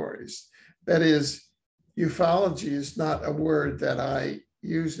categories. That is, ufology is not a word that I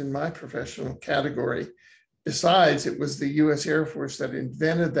use in my professional category. Besides, it was the US Air Force that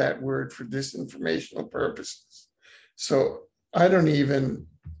invented that word for disinformational purposes. So I don't even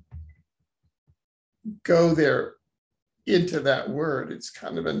go there into that word. It's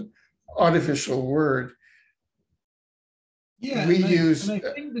kind of an artificial word. Yeah, we and use. I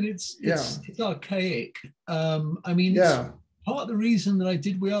think that it's archaic. I mean, part of the reason that I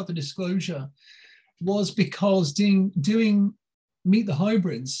did We Are the Disclosure was because doing Meet the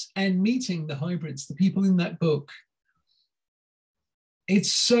Hybrids and meeting the hybrids, the people in that book,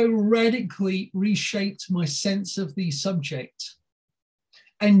 it's so radically reshaped my sense of the subject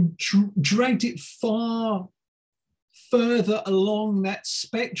and dragged it far further along that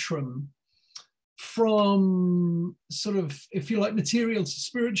spectrum from sort of, if you like, material to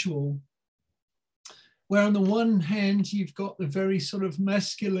spiritual, where on the one hand, you've got the very sort of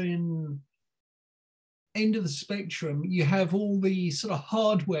masculine end of the spectrum. You have all the sort of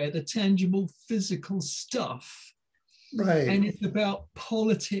hardware, the tangible physical stuff. Right. And it's about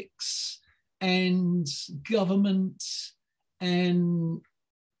politics and government, and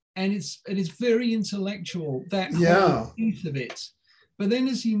it's very intellectual, that whole piece of it. But then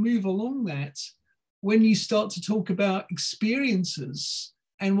as you move along that, when you start to talk about experiences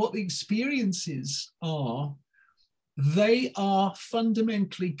and what the experiences are, they are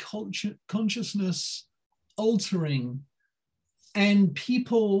fundamentally consciousness altering. And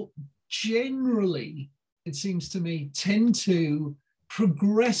people generally, it seems to me, tend to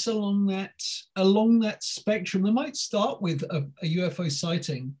progress along that spectrum. They might start with a UFO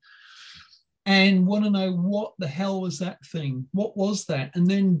sighting and want to know what the hell was that thing? What was that? And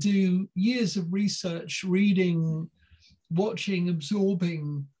then do years of research, reading, watching,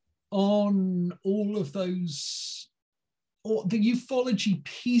 absorbing on all of those, or the ufology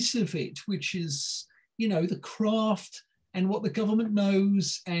piece of it, which is, you know, the craft and what the government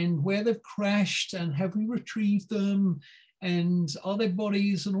knows and where they've crashed and have we retrieved them and are there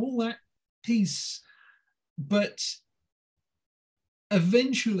bodies and all that piece. But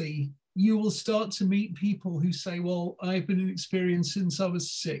eventually you will start to meet people who say, well, I've been in experience since I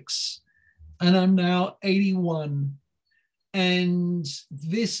was 6 and I'm now 81. And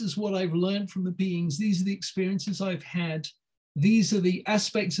this is what I've learned from the beings. These are the experiences I've had. These are the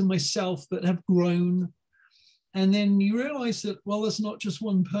aspects of myself that have grown. And then you realize that, well, there's not just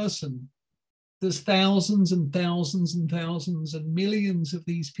one person. There's thousands and thousands and thousands and millions of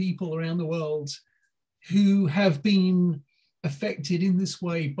these people around the world who have been affected in this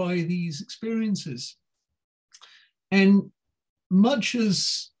way by these experiences. And much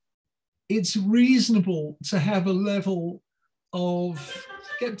as it's reasonable to have a level of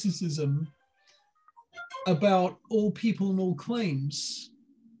skepticism about all people and all claims,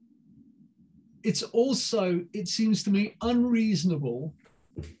 it's also, it seems to me, unreasonable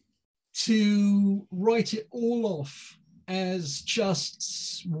to write it all off as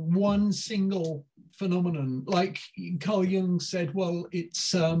just one single phenomenon. Like Carl Jung said, well,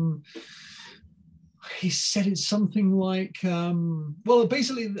 it's he said it's something like, well,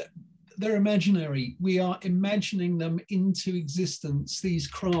 basically they're imaginary. We are imagining them into existence, these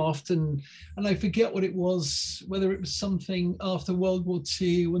craft, and I forget what it was, whether it was something after World War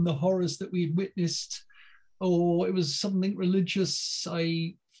II and the horrors that we had witnessed, or it was something religious.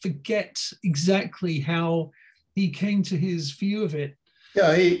 I forget exactly how he came to his view of it.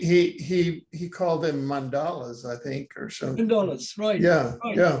 Yeah, he called them mandalas, I think, or something. Mandalas, right? Yeah,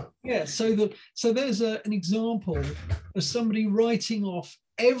 right. yeah. Yeah. So there's an example of somebody writing off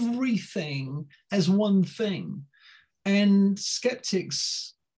everything as one thing, and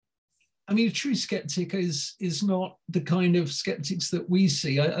skeptics. I mean, a true skeptic is not the kind of skeptics that we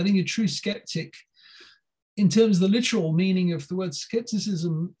see. I think a true skeptic, in terms of the literal meaning of the word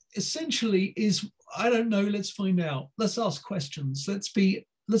skepticism, essentially is, I don't know, let's find out. Let's ask questions. Let's be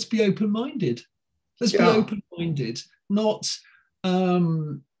open-minded. Let's be open-minded, not,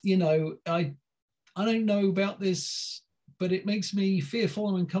 you know, I don't know about this, but it makes me fearful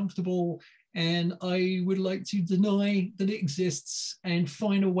and uncomfortable, and I would like to deny that it exists and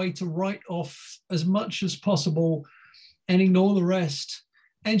find a way to write off as much as possible and ignore the rest.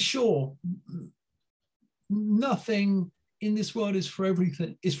 And sure, nothing in this world is for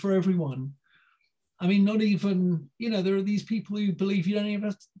everything, is for everyone. I mean, not even, you know, there are these people who believe you don't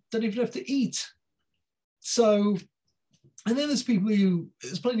even have to eat. So, and then there's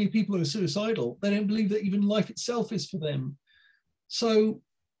plenty of people who are suicidal. They don't believe that even life itself is for them. So,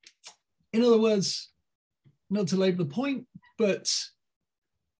 in other words, not to labor the point, but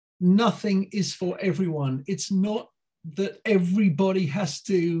nothing is for everyone. It's not that everybody has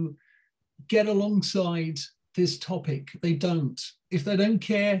to get alongside this topic. They don't. If they don't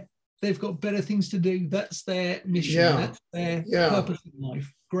care, they've got better things to do. That's their mission. Yeah. That's their purpose in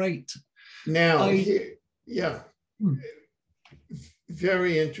life. Great. Now,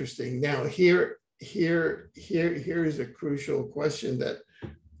 very interesting. Now, here is a crucial question that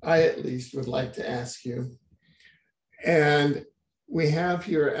I at least would like to ask you. And we have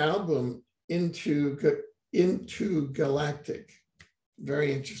your album, Into Galactic.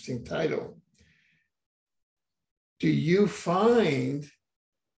 Very interesting title. Do you find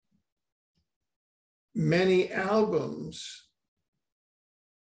many albums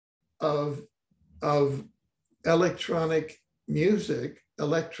of electronic music,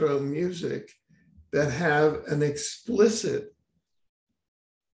 electro music, that have an explicit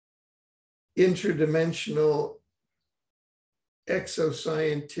interdimensional,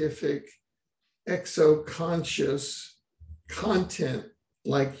 exoscientific, exoconscious content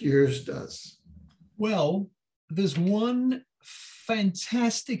like yours does? Well, there's one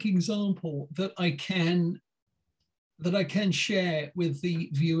fantastic example that I can share with the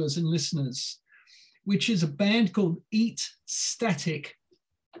viewers and listeners, which is a band called Eat Static.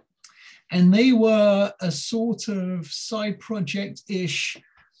 And they were a sort of side project-ish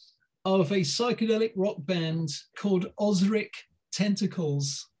of a psychedelic rock band called Osric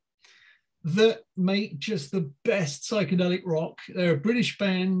Tentacles that make just the best psychedelic rock. They're a British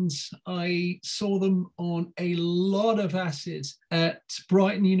band. I saw them on a lot of acid at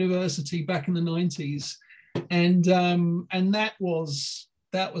Brighton University back in the 90s. And that was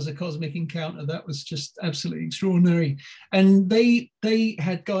a cosmic encounter. That was just absolutely extraordinary. And they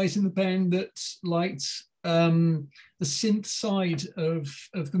had guys in the band that liked the synth side of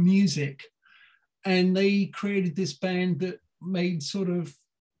the music. And they created this band that made sort of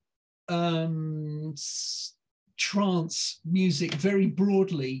trance music very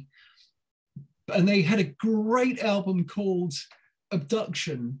broadly. And they had a great album called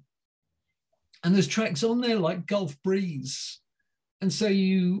Abduction. And there's tracks on there like Gulf Breeze. And so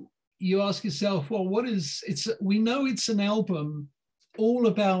you ask yourself, well, we know it's an album all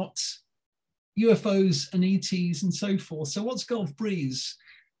about UFOs and ETs and so forth. So what's Gulf Breeze?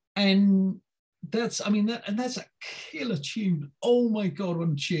 And that's a killer tune. Oh my God, what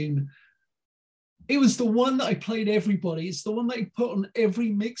a tune. It was the one that I played everybody. It's the one that I put on every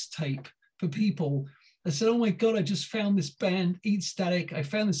mixtape for people. I said, oh my God, I just found this band, Eat Static. I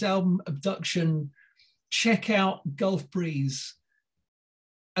found this album, Abduction. Check out Gulf Breeze.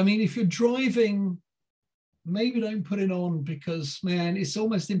 I mean, if you're driving, maybe don't put it on because, man, it's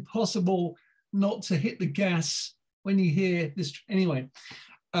almost impossible not to hit the gas when you hear this. Anyway,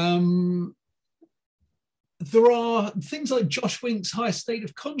 there are things like Josh Wink's Higher State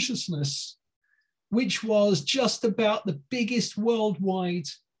of Consciousness, which was just about the biggest worldwide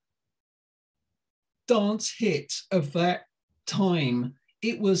dance hit of that time.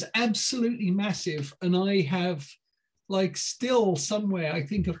 It was absolutely massive. And I have like still somewhere. I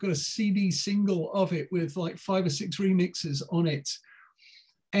think I've got a CD single of it with like 5 or 6 remixes on it.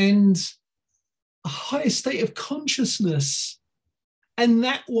 And a higher state of consciousness. And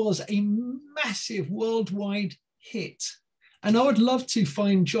that was a massive worldwide hit. And I would love to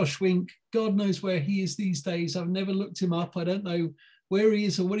find Josh Wink. God knows where he is these days. I've never looked him up. I don't know where he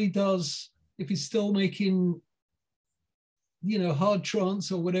is or what he does, if he's still making, you know, hard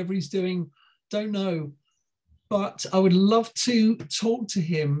trance or whatever he's doing, don't know. But I would love to talk to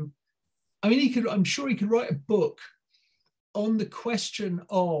him. I mean, I'm sure he could write a book on the question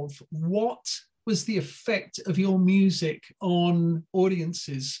of what was the effect of your music on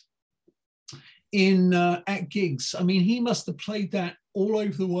audiences in at gigs. I mean, he must have played that all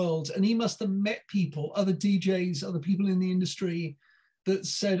over the world, and he must have met people, other DJs, other people in the industry that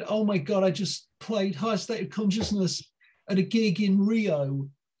said, oh my God, I just played Higher State of Consciousness at a gig in Rio,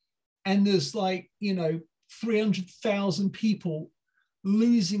 and there's like, you know, 300,000 people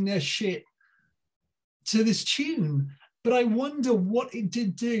losing their shit to this tune. But I wonder what it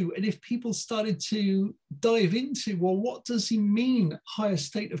did do, and if people started to dive into, well, what does he mean, higher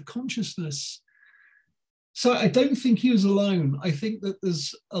state of consciousness? So I don't think he was alone. I think that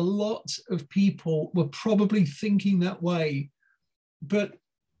there's a lot of people were probably thinking that way, but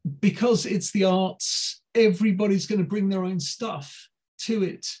because it's the arts, everybody's going to bring their own stuff to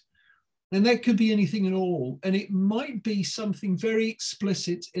it. And that could be anything at all. And it might be something very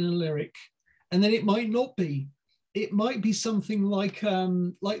explicit in a lyric, and then it might not be. It might be something like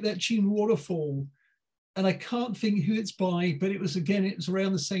that tune Waterfall. And I can't think who it's by, but it was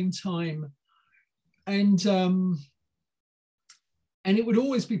around the same time. And it would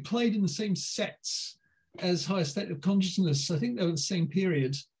always be played in the same sets as Higher State of Consciousness. I think they were the same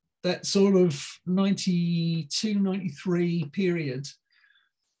period, that sort of 92, 93 period.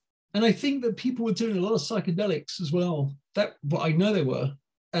 And I think that people were doing a lot of psychedelics as well. Well, I know they were.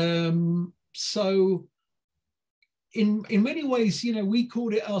 So in many ways, you know, we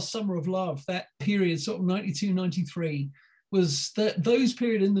called it our summer of love, that period, sort of 92, 93, was those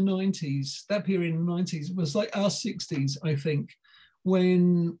period in the 90s, that period in the 90s was like our 60s, I think,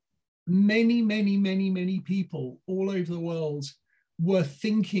 when many, many, many, many people all over the world were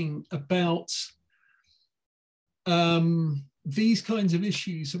thinking about these kinds of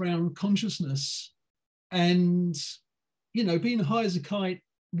issues around consciousness. And, you know, being high as a kite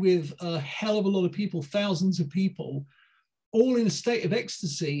with a hell of a lot of people, thousands of people, all in a state of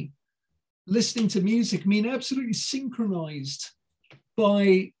ecstasy, listening to music, I mean, absolutely synchronized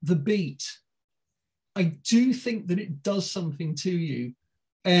by the beat. I do think that it does something to you.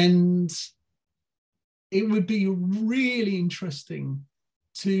 And it would be really interesting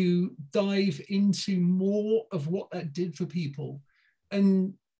to dive into more of what that did for people.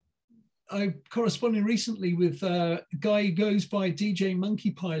 And I corresponded recently with a guy who goes by DJ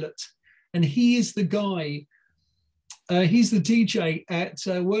Monkey Pilot, and he is the guy, he's the DJ at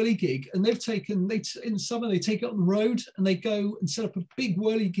Whirligig, and in summer they take it on the road and they go and set up a big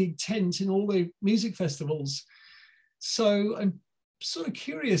Whirligig tent in all the music festivals. So I'm sort of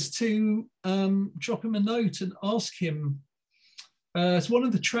curious to drop him a note and ask him. It's one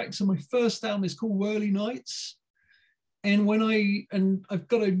of the tracks on my first album is called Whirly Nights. And I've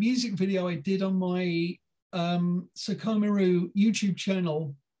got a music video I did on my Sakamiru YouTube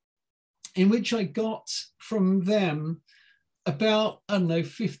channel, in which I got from them about, I don't know,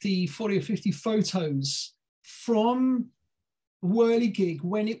 40 or 50 photos from Whirligig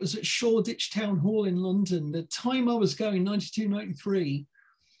when it was at Shoreditch Town Hall in London, the time I was going, 92, 93.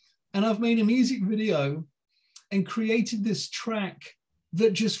 And I've made a music video and created this track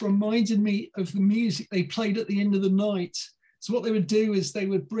that just reminded me of the music they played at the end of the night. So what they would do is they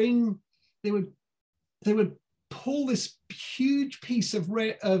would pull this huge piece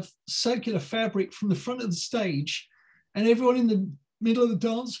of circular fabric from the front of the stage, and everyone in the middle of the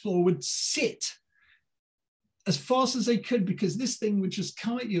dance floor would sit as fast as they could, because this thing would just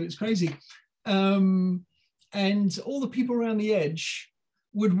come at you. It's crazy. And all the people around the edge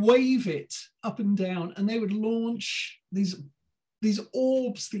would wave it up and down, and they would launch these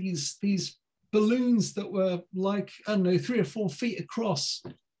orbs, these balloons that were like, I don't know, 3 or 4 feet across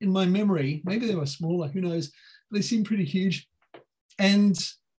in my memory. Maybe they were smaller, who knows? They seemed pretty huge. And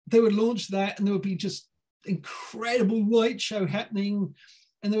they would launch that, and there would be just incredible light show happening.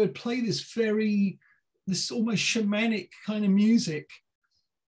 And they would play this almost shamanic kind of music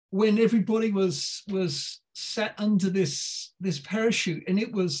when everybody was sat under this parachute. And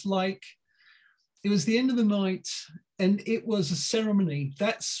it was like, it was the end of the night, and it was a ceremony.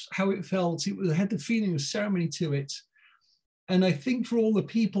 That's how it felt. It had the feeling of ceremony to it. And I think for all the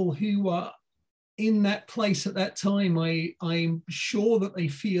people who in that place at that time, I'm sure that they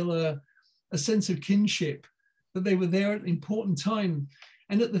feel a sense of kinship, that they were there at an important time.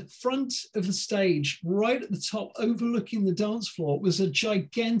 And at the front of the stage, right at the top, overlooking the dance floor, was a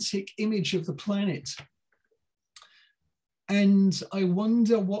gigantic image of the planet. And I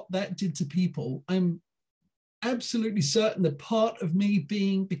wonder what that did to people. I'm absolutely certain that part of me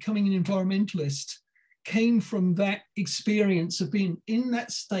becoming an environmentalist came from that experience of being in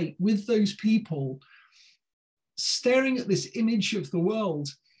that state with those people, staring at this image of the world,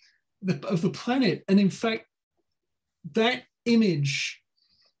 of the planet. And in fact, that image,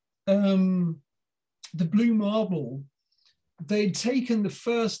 the blue marble, they'd taken the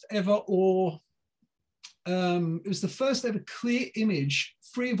first ever, it was the first ever clear image,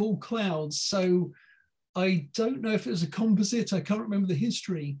 free of all clouds. So I don't know if it was a composite, I can't remember the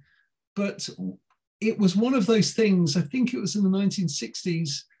history, but it was one of those things, I think it was in the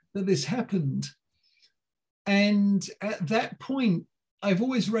 1960s that this happened. And at that point, I've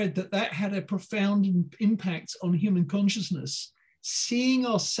always read that that had a profound impact on human consciousness, seeing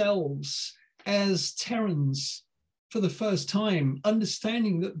ourselves as Terrans for the first time,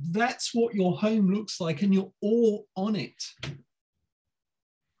 understanding that that's what your home looks like and you're all on it.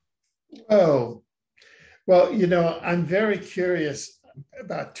 Oh, well, you know, I'm very curious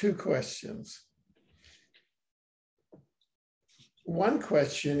about two questions. One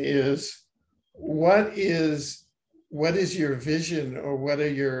question is, what is your vision, or what are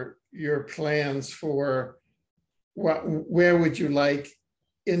your plans for where would you like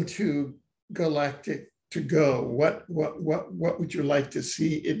Into Galactic to go? What would you like to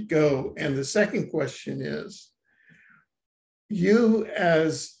see it go? And the second question is, you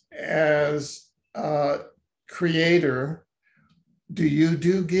as a creator, do you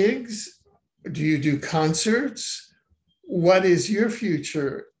do gigs? Do you do concerts? What is your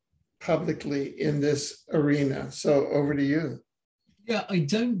future publicly in this arena? So over to you. Yeah, I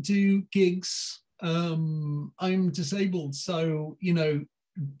don't do gigs. I'm disabled, so, you know,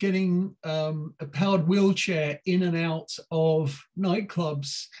 getting a powered wheelchair in and out of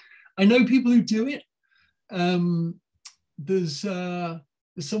nightclubs. I know people who do it. There's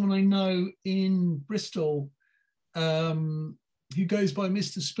someone I know in Bristol who goes by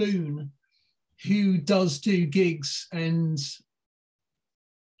Mr. Spoon, who does do gigs, and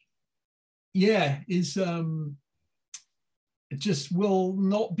yeah, is just will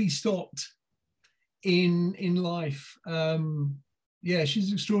not be stopped in life. Yeah,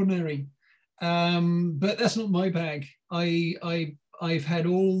 she's extraordinary, but that's not my bag. I've had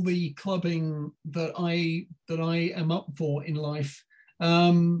all the clubbing that I am up for in life.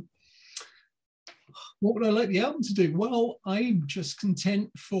 What would I like the album to do? Well, I'm just content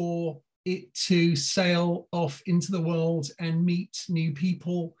for it to sail off into the world and meet new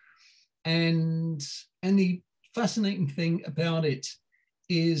people. And the fascinating thing about it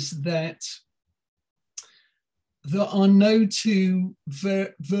is that there are no two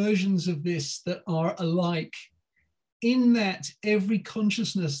versions of this that are alike, in that every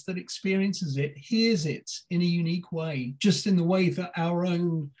consciousness that experiences it hears it in a unique way, just in the way that our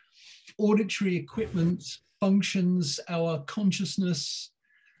own auditory equipment functions, our consciousness,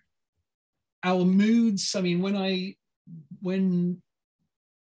 our moods. I mean, when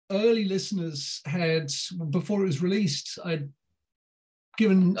early listeners had, before it was released, I'd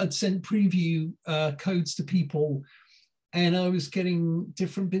sent preview codes to people, and I was getting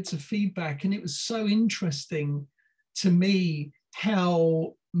different bits of feedback, and it was so interesting to me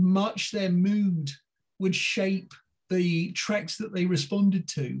how much their mood would shape the tracks that they responded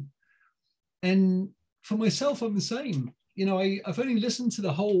to. And for myself, I'm the same. You know, I've only listened to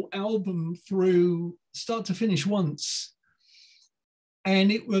the whole album through start to finish once.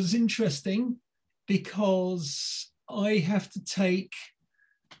 And it was interesting because I have to take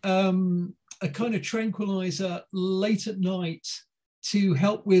a kind of tranquilizer late at night to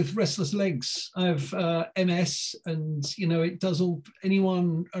help with restless legs. I have MS, and, you know, it does all,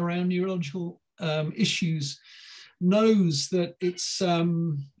 anyone around neurological issues knows that it's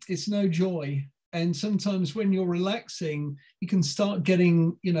no joy. And sometimes when you're relaxing, you can start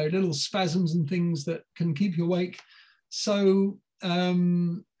getting, you know, little spasms and things that can keep you awake. So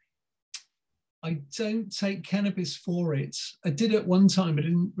I don't take cannabis for it. I did at one time, it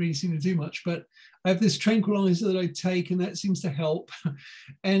didn't really seem to do much, but I have this tranquilizer that I take, and that seems to help.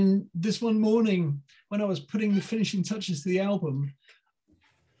 And this one morning, when I was putting the finishing touches to the album,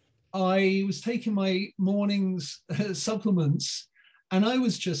 I was taking my morning's supplements, and I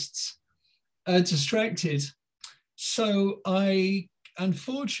was just distracted. So I,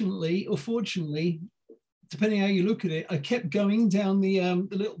 unfortunately, or fortunately, depending how you look at it, I kept going down the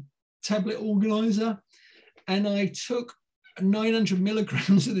little tablet organizer, and I took 900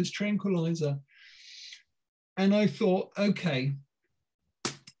 milligrams of this tranquilizer. And I thought, okay,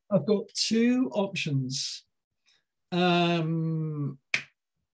 I've got two options. Number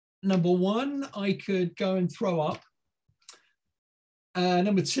one, I could go and throw up.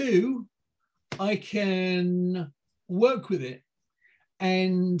 Number two, I can work with it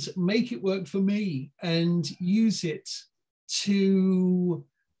and make it work for me and use it to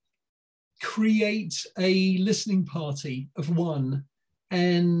create a listening party of one.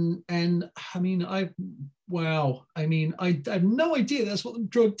 And I mean, I have no idea that's what the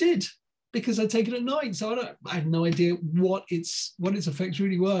drug did, because I take it at night. So I had no idea what its effects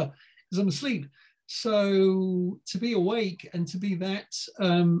really were, because I'm asleep. So to be awake and to be that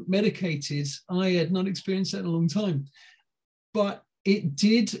medicated, I had not experienced that in a long time. But it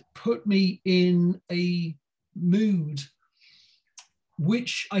did put me in a mood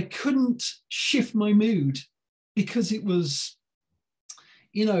which I couldn't shift my mood, because it was,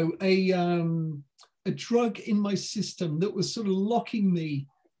 you know, a drug in my system that was sort of locking me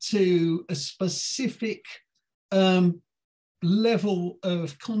to a specific level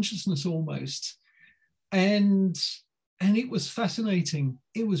of consciousness almost. And it was fascinating.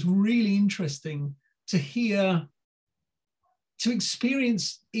 It was really interesting to hear, to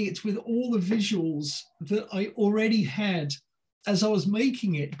experience it with all the visuals that I already had as I was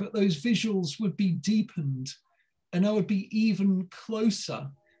making it, but those visuals would be deepened and I would be even closer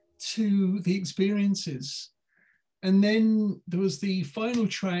to the experiences. And then there was the final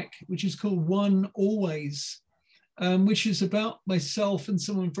track, which is called One Always, which is about myself and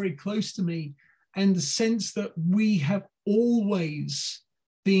someone very close to me, and the sense that we have always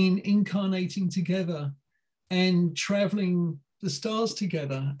been incarnating together and traveling the stars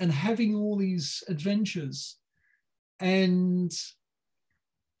together and having all these adventures. And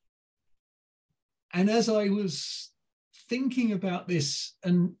as I was thinking about this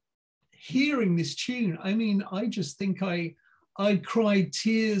and hearing this tune, I mean, I just think I cried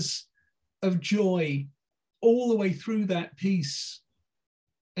tears of joy all the way through that piece.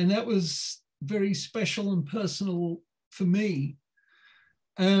 And that was very special and personal for me,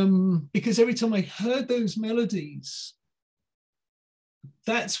 because every time I heard those melodies,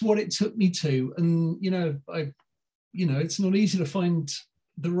 that's what it took me to. And, it's not easy to find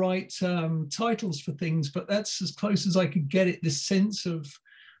the right titles for things, but that's as close as I could get it, this sense of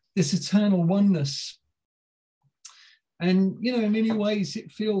this eternal oneness. And, in many ways,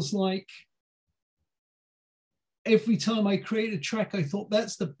 it feels like every time I create a track, I thought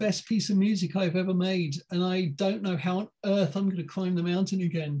that's the best piece of music I've ever made. And I don't know how on earth I'm going to climb the mountain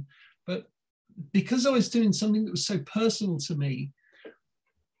again. But because I was doing something that was so personal to me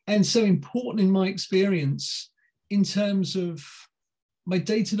and so important in my experience in terms of my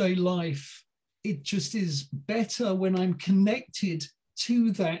day-to-day life, it just is better when I'm connected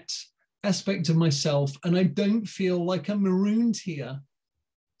to that aspect of myself and I don't feel like I'm marooned here.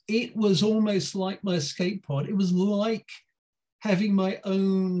 It was almost like my escape pod. It was like having my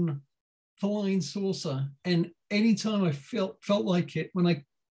own flying saucer. And anytime I felt like it, when I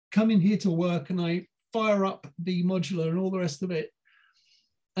come in here to work and I fire up the modular and all the rest of it,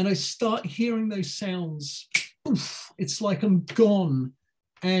 and I start hearing those sounds, oof, it's like I'm gone.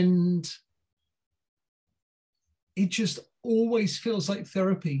 And it just always feels like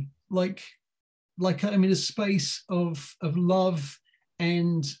therapy, like I'm in a space of love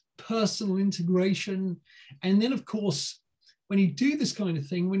and personal integration. And then, of course, when you do this kind of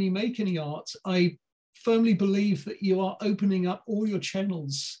thing, when you make any art, I firmly believe that you are opening up all your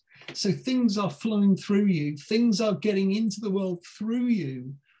channels. So things are flowing through you, things are getting into the world through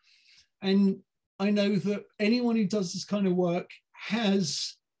you. And I know that anyone who does this kind of work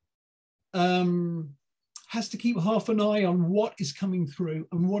has to keep half an eye on what is coming through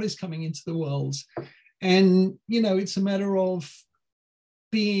and what is coming into the world. And, it's a matter of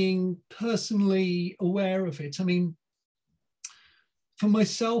being personally aware of it. I mean, for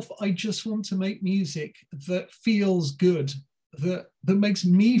myself, I just want to make music that feels good, that makes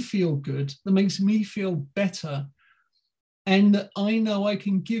me feel good, that makes me feel better. And that I know I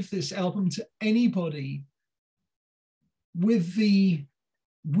can give this album to anybody with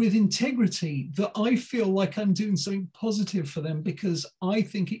integrity, that I feel like I'm doing something positive for them because I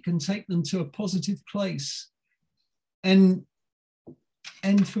think it can take them to a positive place. And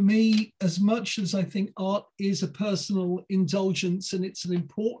for me, as much as I think art is a personal indulgence and it's an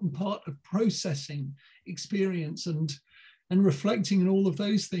important part of processing experience and reflecting and all of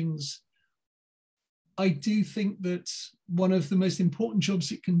those things, I do think that one of the most important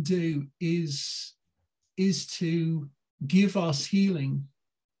jobs it can do is to give us healing.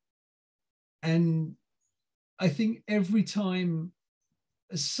 And I think every time,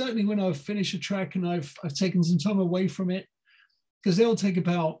 certainly when I've finished a track and I've taken some time away from it, because they'll take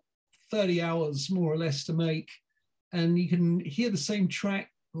about 30 hours more or less to make, and you can hear the same track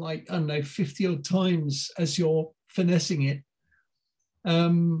like, I don't know, 50 odd times as you're finessing it.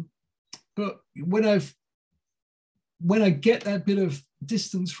 But when I get that bit of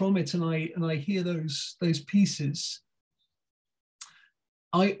distance from it and I hear those pieces,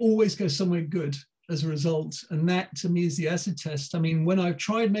 I always go somewhere good as a result. And that to me is the acid test. I mean, when I've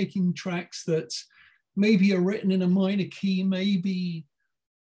tried making tracks that maybe are written in a minor key, maybe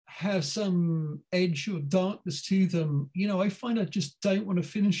have some edge or darkness to them, you know, I find I just don't want to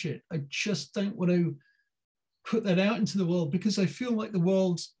finish it. I just don't want to put that out into the world, because I feel like the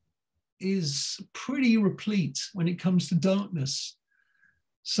world is pretty replete when it comes to darkness.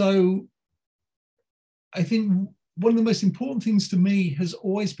 So I think one of the most important things to me has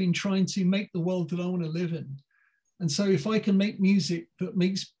always been trying to make the world that I want to live in. And so if I can make music that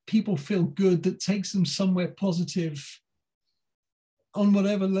makes people feel good, that takes them somewhere positive on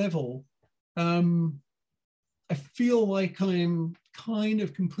whatever level, I feel like I'm kind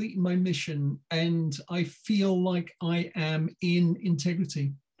of completing my mission, and I feel like I am in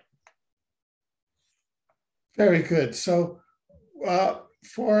integrity. Very good. So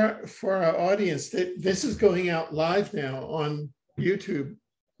for our audience, this is going out live now on YouTube,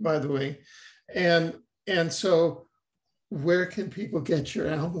 by the way. And so where can people get your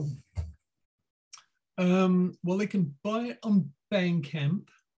album? Well, they can buy it on Bandcamp,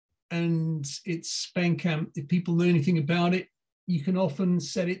 and it's Bandcamp. If people know anything about it, you can often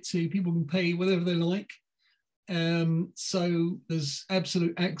set it to, people can pay whatever they like. So there's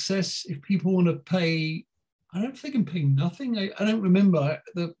absolute access. If people want to pay, I don't know if they can pay nothing. I don't remember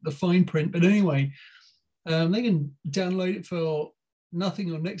the fine print, but anyway, they can download it for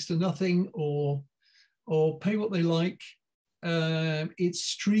nothing or next to nothing, or pay what they like. It's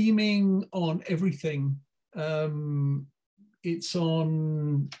streaming on everything. It's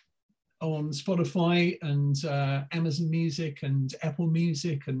on Spotify and Amazon Music and Apple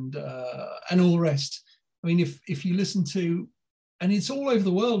Music and all the rest. I mean, if you listen to, and it's all over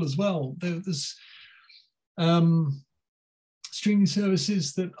the world as well. There's streaming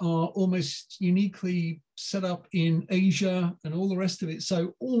services that are almost uniquely set up in Asia and all the rest of it.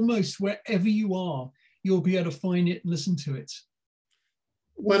 So almost wherever you are, you'll be able to find it and listen to it.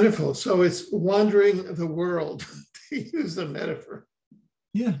 Wonderful. So it's wandering the world, to use a metaphor.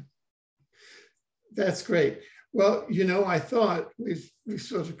 Yeah. That's great. Well, you know, I thought we've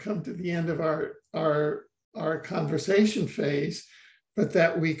sort of come to the end of our conversation phase, but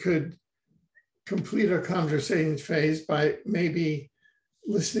that we could complete our conversation phase by maybe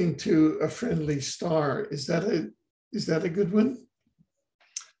listening to A Friendly Star. Is that a good one?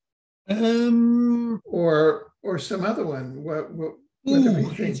 Or some other one? What do we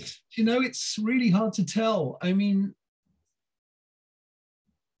think? You know, it's really hard to tell. I mean,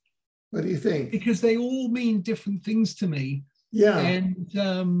 what do you think? Because they all mean different things to me. Yeah.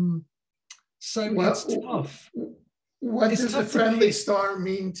 And so it's tough. What does A Friendly Star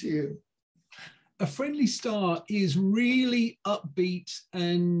mean to you? A Friendly Star is really upbeat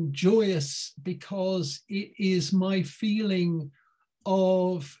and joyous because it is my feeling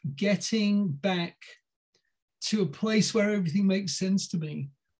of getting back to a place where everything makes sense to me.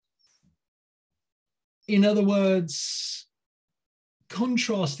 In other words,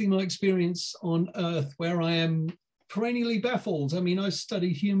 contrasting my experience on Earth, where I am perennially baffled. I mean, I've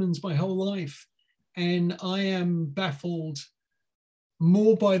studied humans my whole life, and I am baffled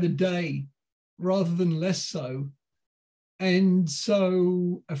more by the day rather than less so. And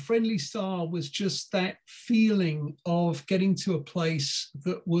so A Friendly Star was just that feeling of getting to a place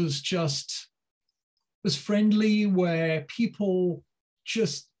that was friendly, where people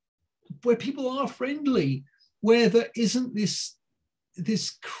are friendly, where there isn't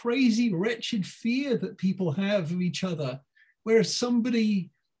this crazy, wretched fear that people have of each other, where if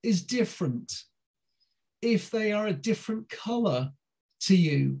somebody is different, if they are a different color to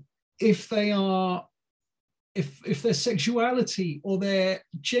you, if their sexuality or their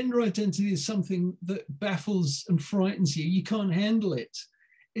gender identity is something that baffles and frightens you, you can't handle it.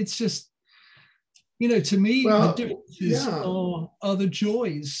 It's just, you know, to me, the differences are the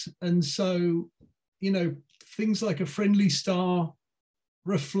joys. And so, you know, things like A Friendly Star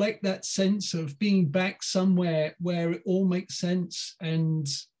reflect that sense of being back somewhere where it all makes sense. And,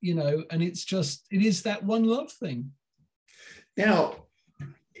 you know, and it is that one love thing. Now,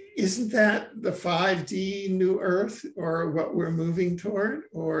 isn't that the 5D new Earth, or what we're moving toward,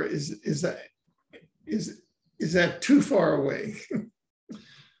 or is that too far away?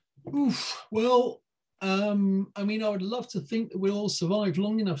 Oof, well, I mean, I would love to think that we'll all survive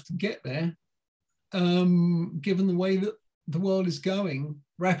long enough to get there, given the way that the world is going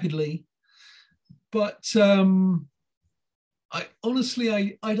rapidly. But I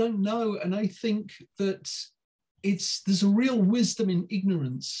honestly, I don't know. And I think that there's a real wisdom in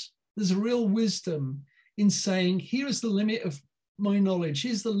ignorance. There's a real wisdom in saying, here is the limit of my knowledge.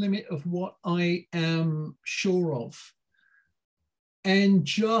 Here's the limit of what I am sure of. And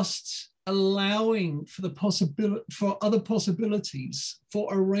just allowing for the possibility, for other possibilities,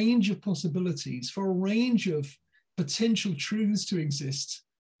 for a range of possibilities, for a range of potential truths to exist.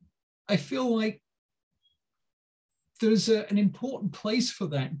 I feel like there's an important place for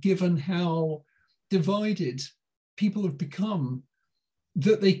that, given how divided people have become,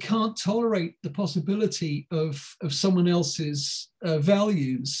 that they can't tolerate the possibility of someone else's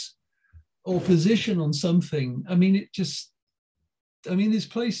values or position on something. I mean, this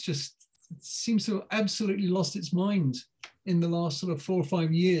place just seems to have absolutely lost its mind in the last sort of 4 or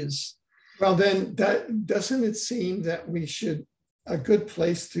 5 years. Well, then that doesn't it seem that we should, a good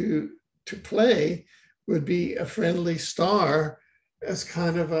place to play would be a friendly star as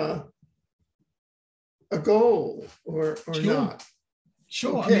kind of a goal, or Sure. not?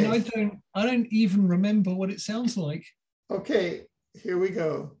 Sure. Okay. I mean, I don't even remember what it sounds like. Okay, here we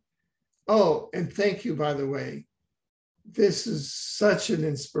go. Oh, and thank you, by the way. This is such an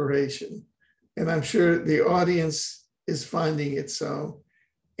inspiration, and I'm sure the audience is finding it so,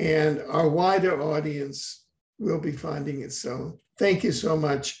 and our wider audience will be finding it so. Thank you so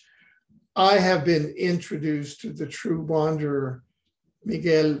much. I have been introduced to the true wanderer,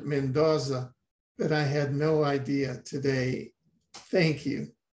 Miguel Mendonça, that I had no idea today. Thank you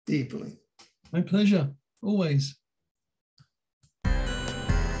deeply. My pleasure, always.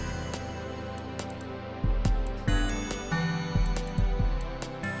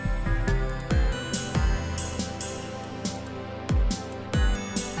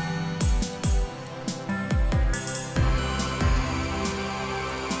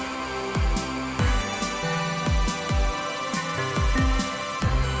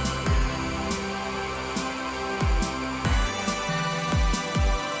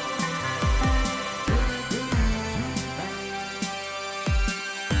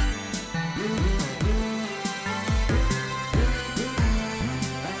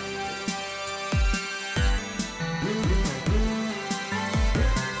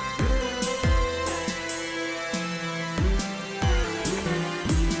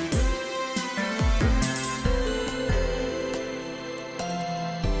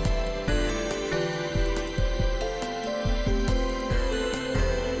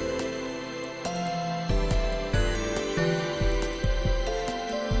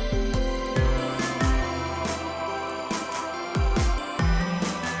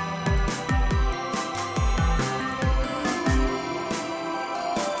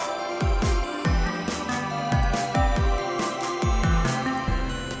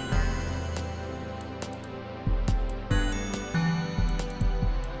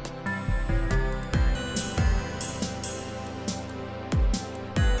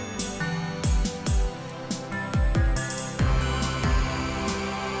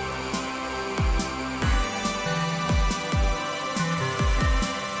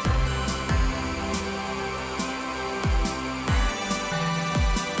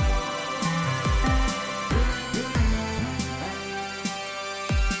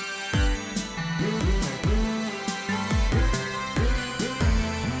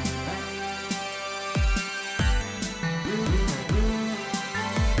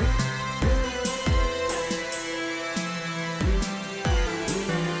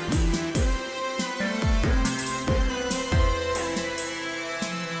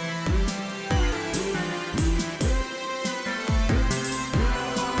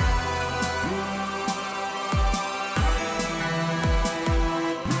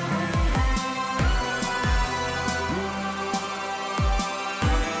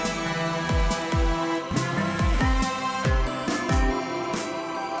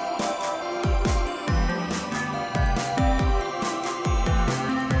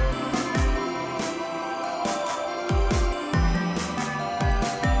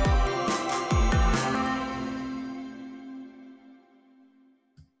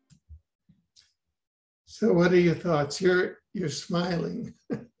 So what are your thoughts? You're smiling.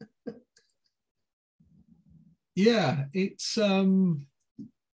 Yeah, it's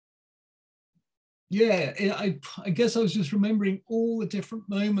yeah, I guess I was just remembering all the different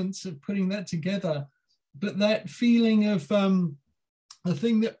moments of putting that together. But that feeling of the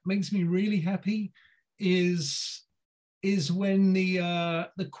thing that makes me really happy is is when the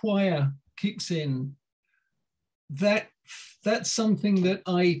choir kicks in. That's something that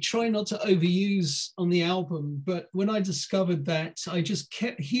I try not to overuse on the album, but when I discovered that, I just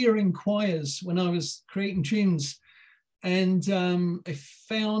kept hearing choirs when I was creating tunes, and I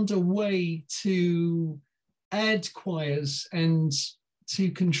found a way to add choirs and to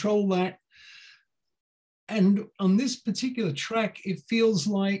control that. And on this particular track, it feels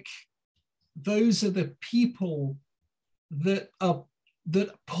like those are the people that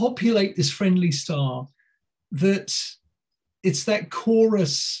populate this friendly star, that it's that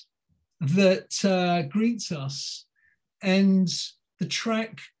chorus that greets us. And the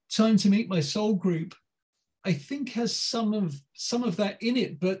track Time to Meet My Soul Group, I think, has some of that in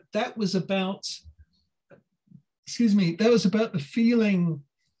it, but that was about, the feeling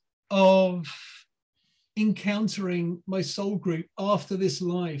of encountering my soul group after this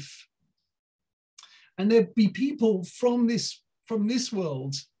life. And there'd be people from this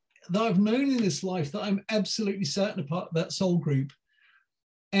world that I've known in this life that I'm absolutely certain are part of that soul group.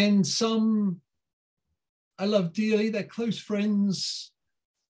 And some I love dearly, they're close friends,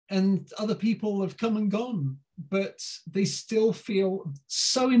 and other people have come and gone, but they still feel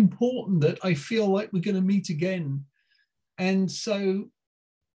so important that I feel like we're going to meet again. And so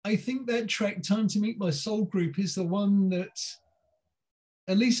I think that track, Time to Meet My Soul Group, is the one that,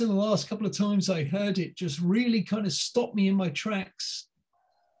 at least in the last couple of times I heard it, just really kind of stopped me in my tracks,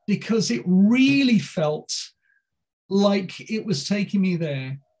 because it really felt like it was taking me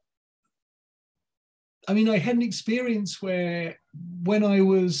there. I mean, I had an experience where, when I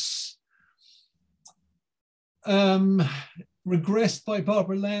was regressed by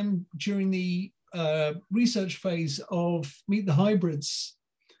Barbara Lamb during the research phase of Meet the Hybrids,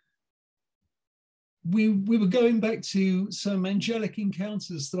 we were going back to some angelic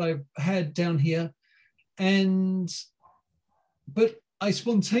encounters that I've had down here, but I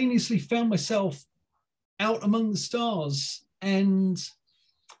spontaneously found myself out among the stars and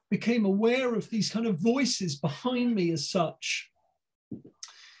became aware of these kind of voices behind me as such.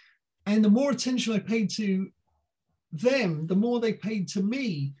 And the more attention I paid to them, the more they paid to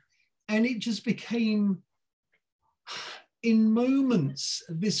me. And it just became, in moments,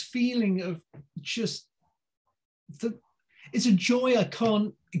 this feeling of just, it's a joy I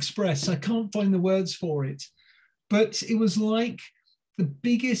can't express. I can't find the words for it. But it was like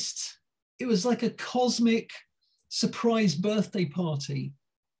it was like a cosmic surprise birthday party.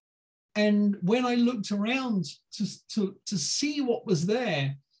 And when I looked around to see what was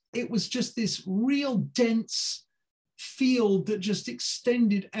there, it was just this real dense field that just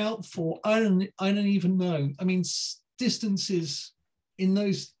extended out for, I don't even know. I mean, distances in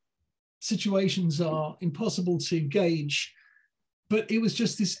those situations are impossible to gauge, but it was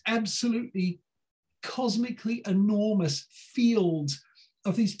just this absolutely cosmically enormous field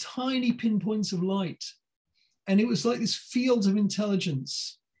of these tiny pinpoints of light. And it was like this field of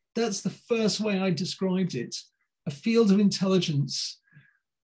intelligence. That's the first way I described it, a field of intelligence.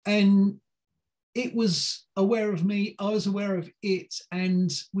 And it was aware of me, I was aware of it,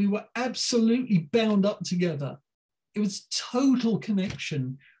 and we were absolutely bound up together. It was total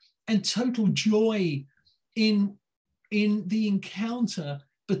connection and total joy in the encounter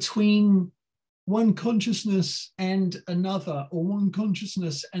between one consciousness and another, or one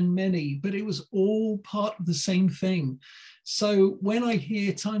consciousness and many, but it was all part of the same thing. So when I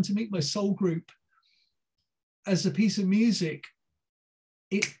hear Time to Meet My Soul Group as a piece of music,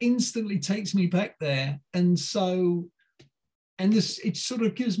 it instantly takes me back there. And so, and this, it sort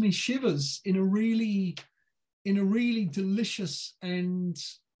of gives me shivers in a really delicious and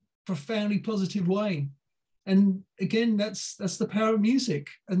profoundly positive way. And again, that's the power of music.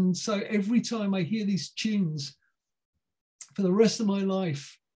 And so every time I hear these tunes for the rest of my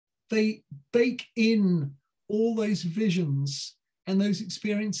life, they bake in all those visions and those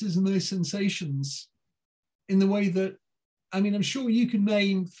experiences and those sensations in the way that, I mean, I'm sure you can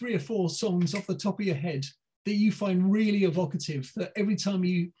name 3 or 4 songs off the top of your head that you find really evocative, that every time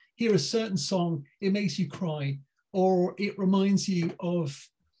you hear a certain song, it makes you cry, or it reminds you of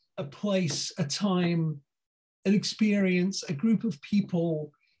a place, a time, an experience, a group of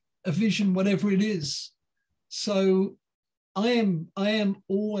people, a vision, whatever it is. So I am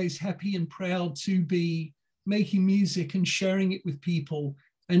always happy and proud to be making music and sharing it with people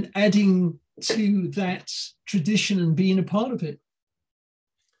and adding to that tradition and being a part of it.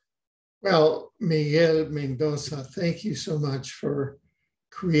 Well, Miguel Mendonça, thank you so much for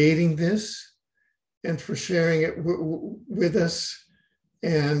creating this and for sharing it with us.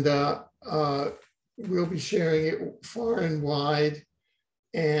 And we'll be sharing it far and wide.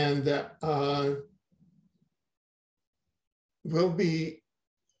 And we'll be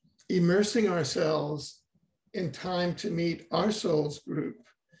immersing ourselves in time to meet our souls group.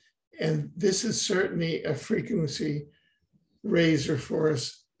 And this is certainly a frequency raiser for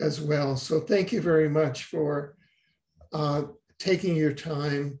us as well. So thank you very much for taking your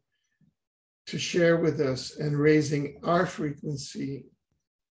time to share with us and raising our frequency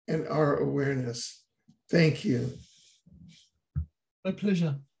and our awareness. Thank you. My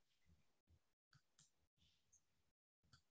pleasure.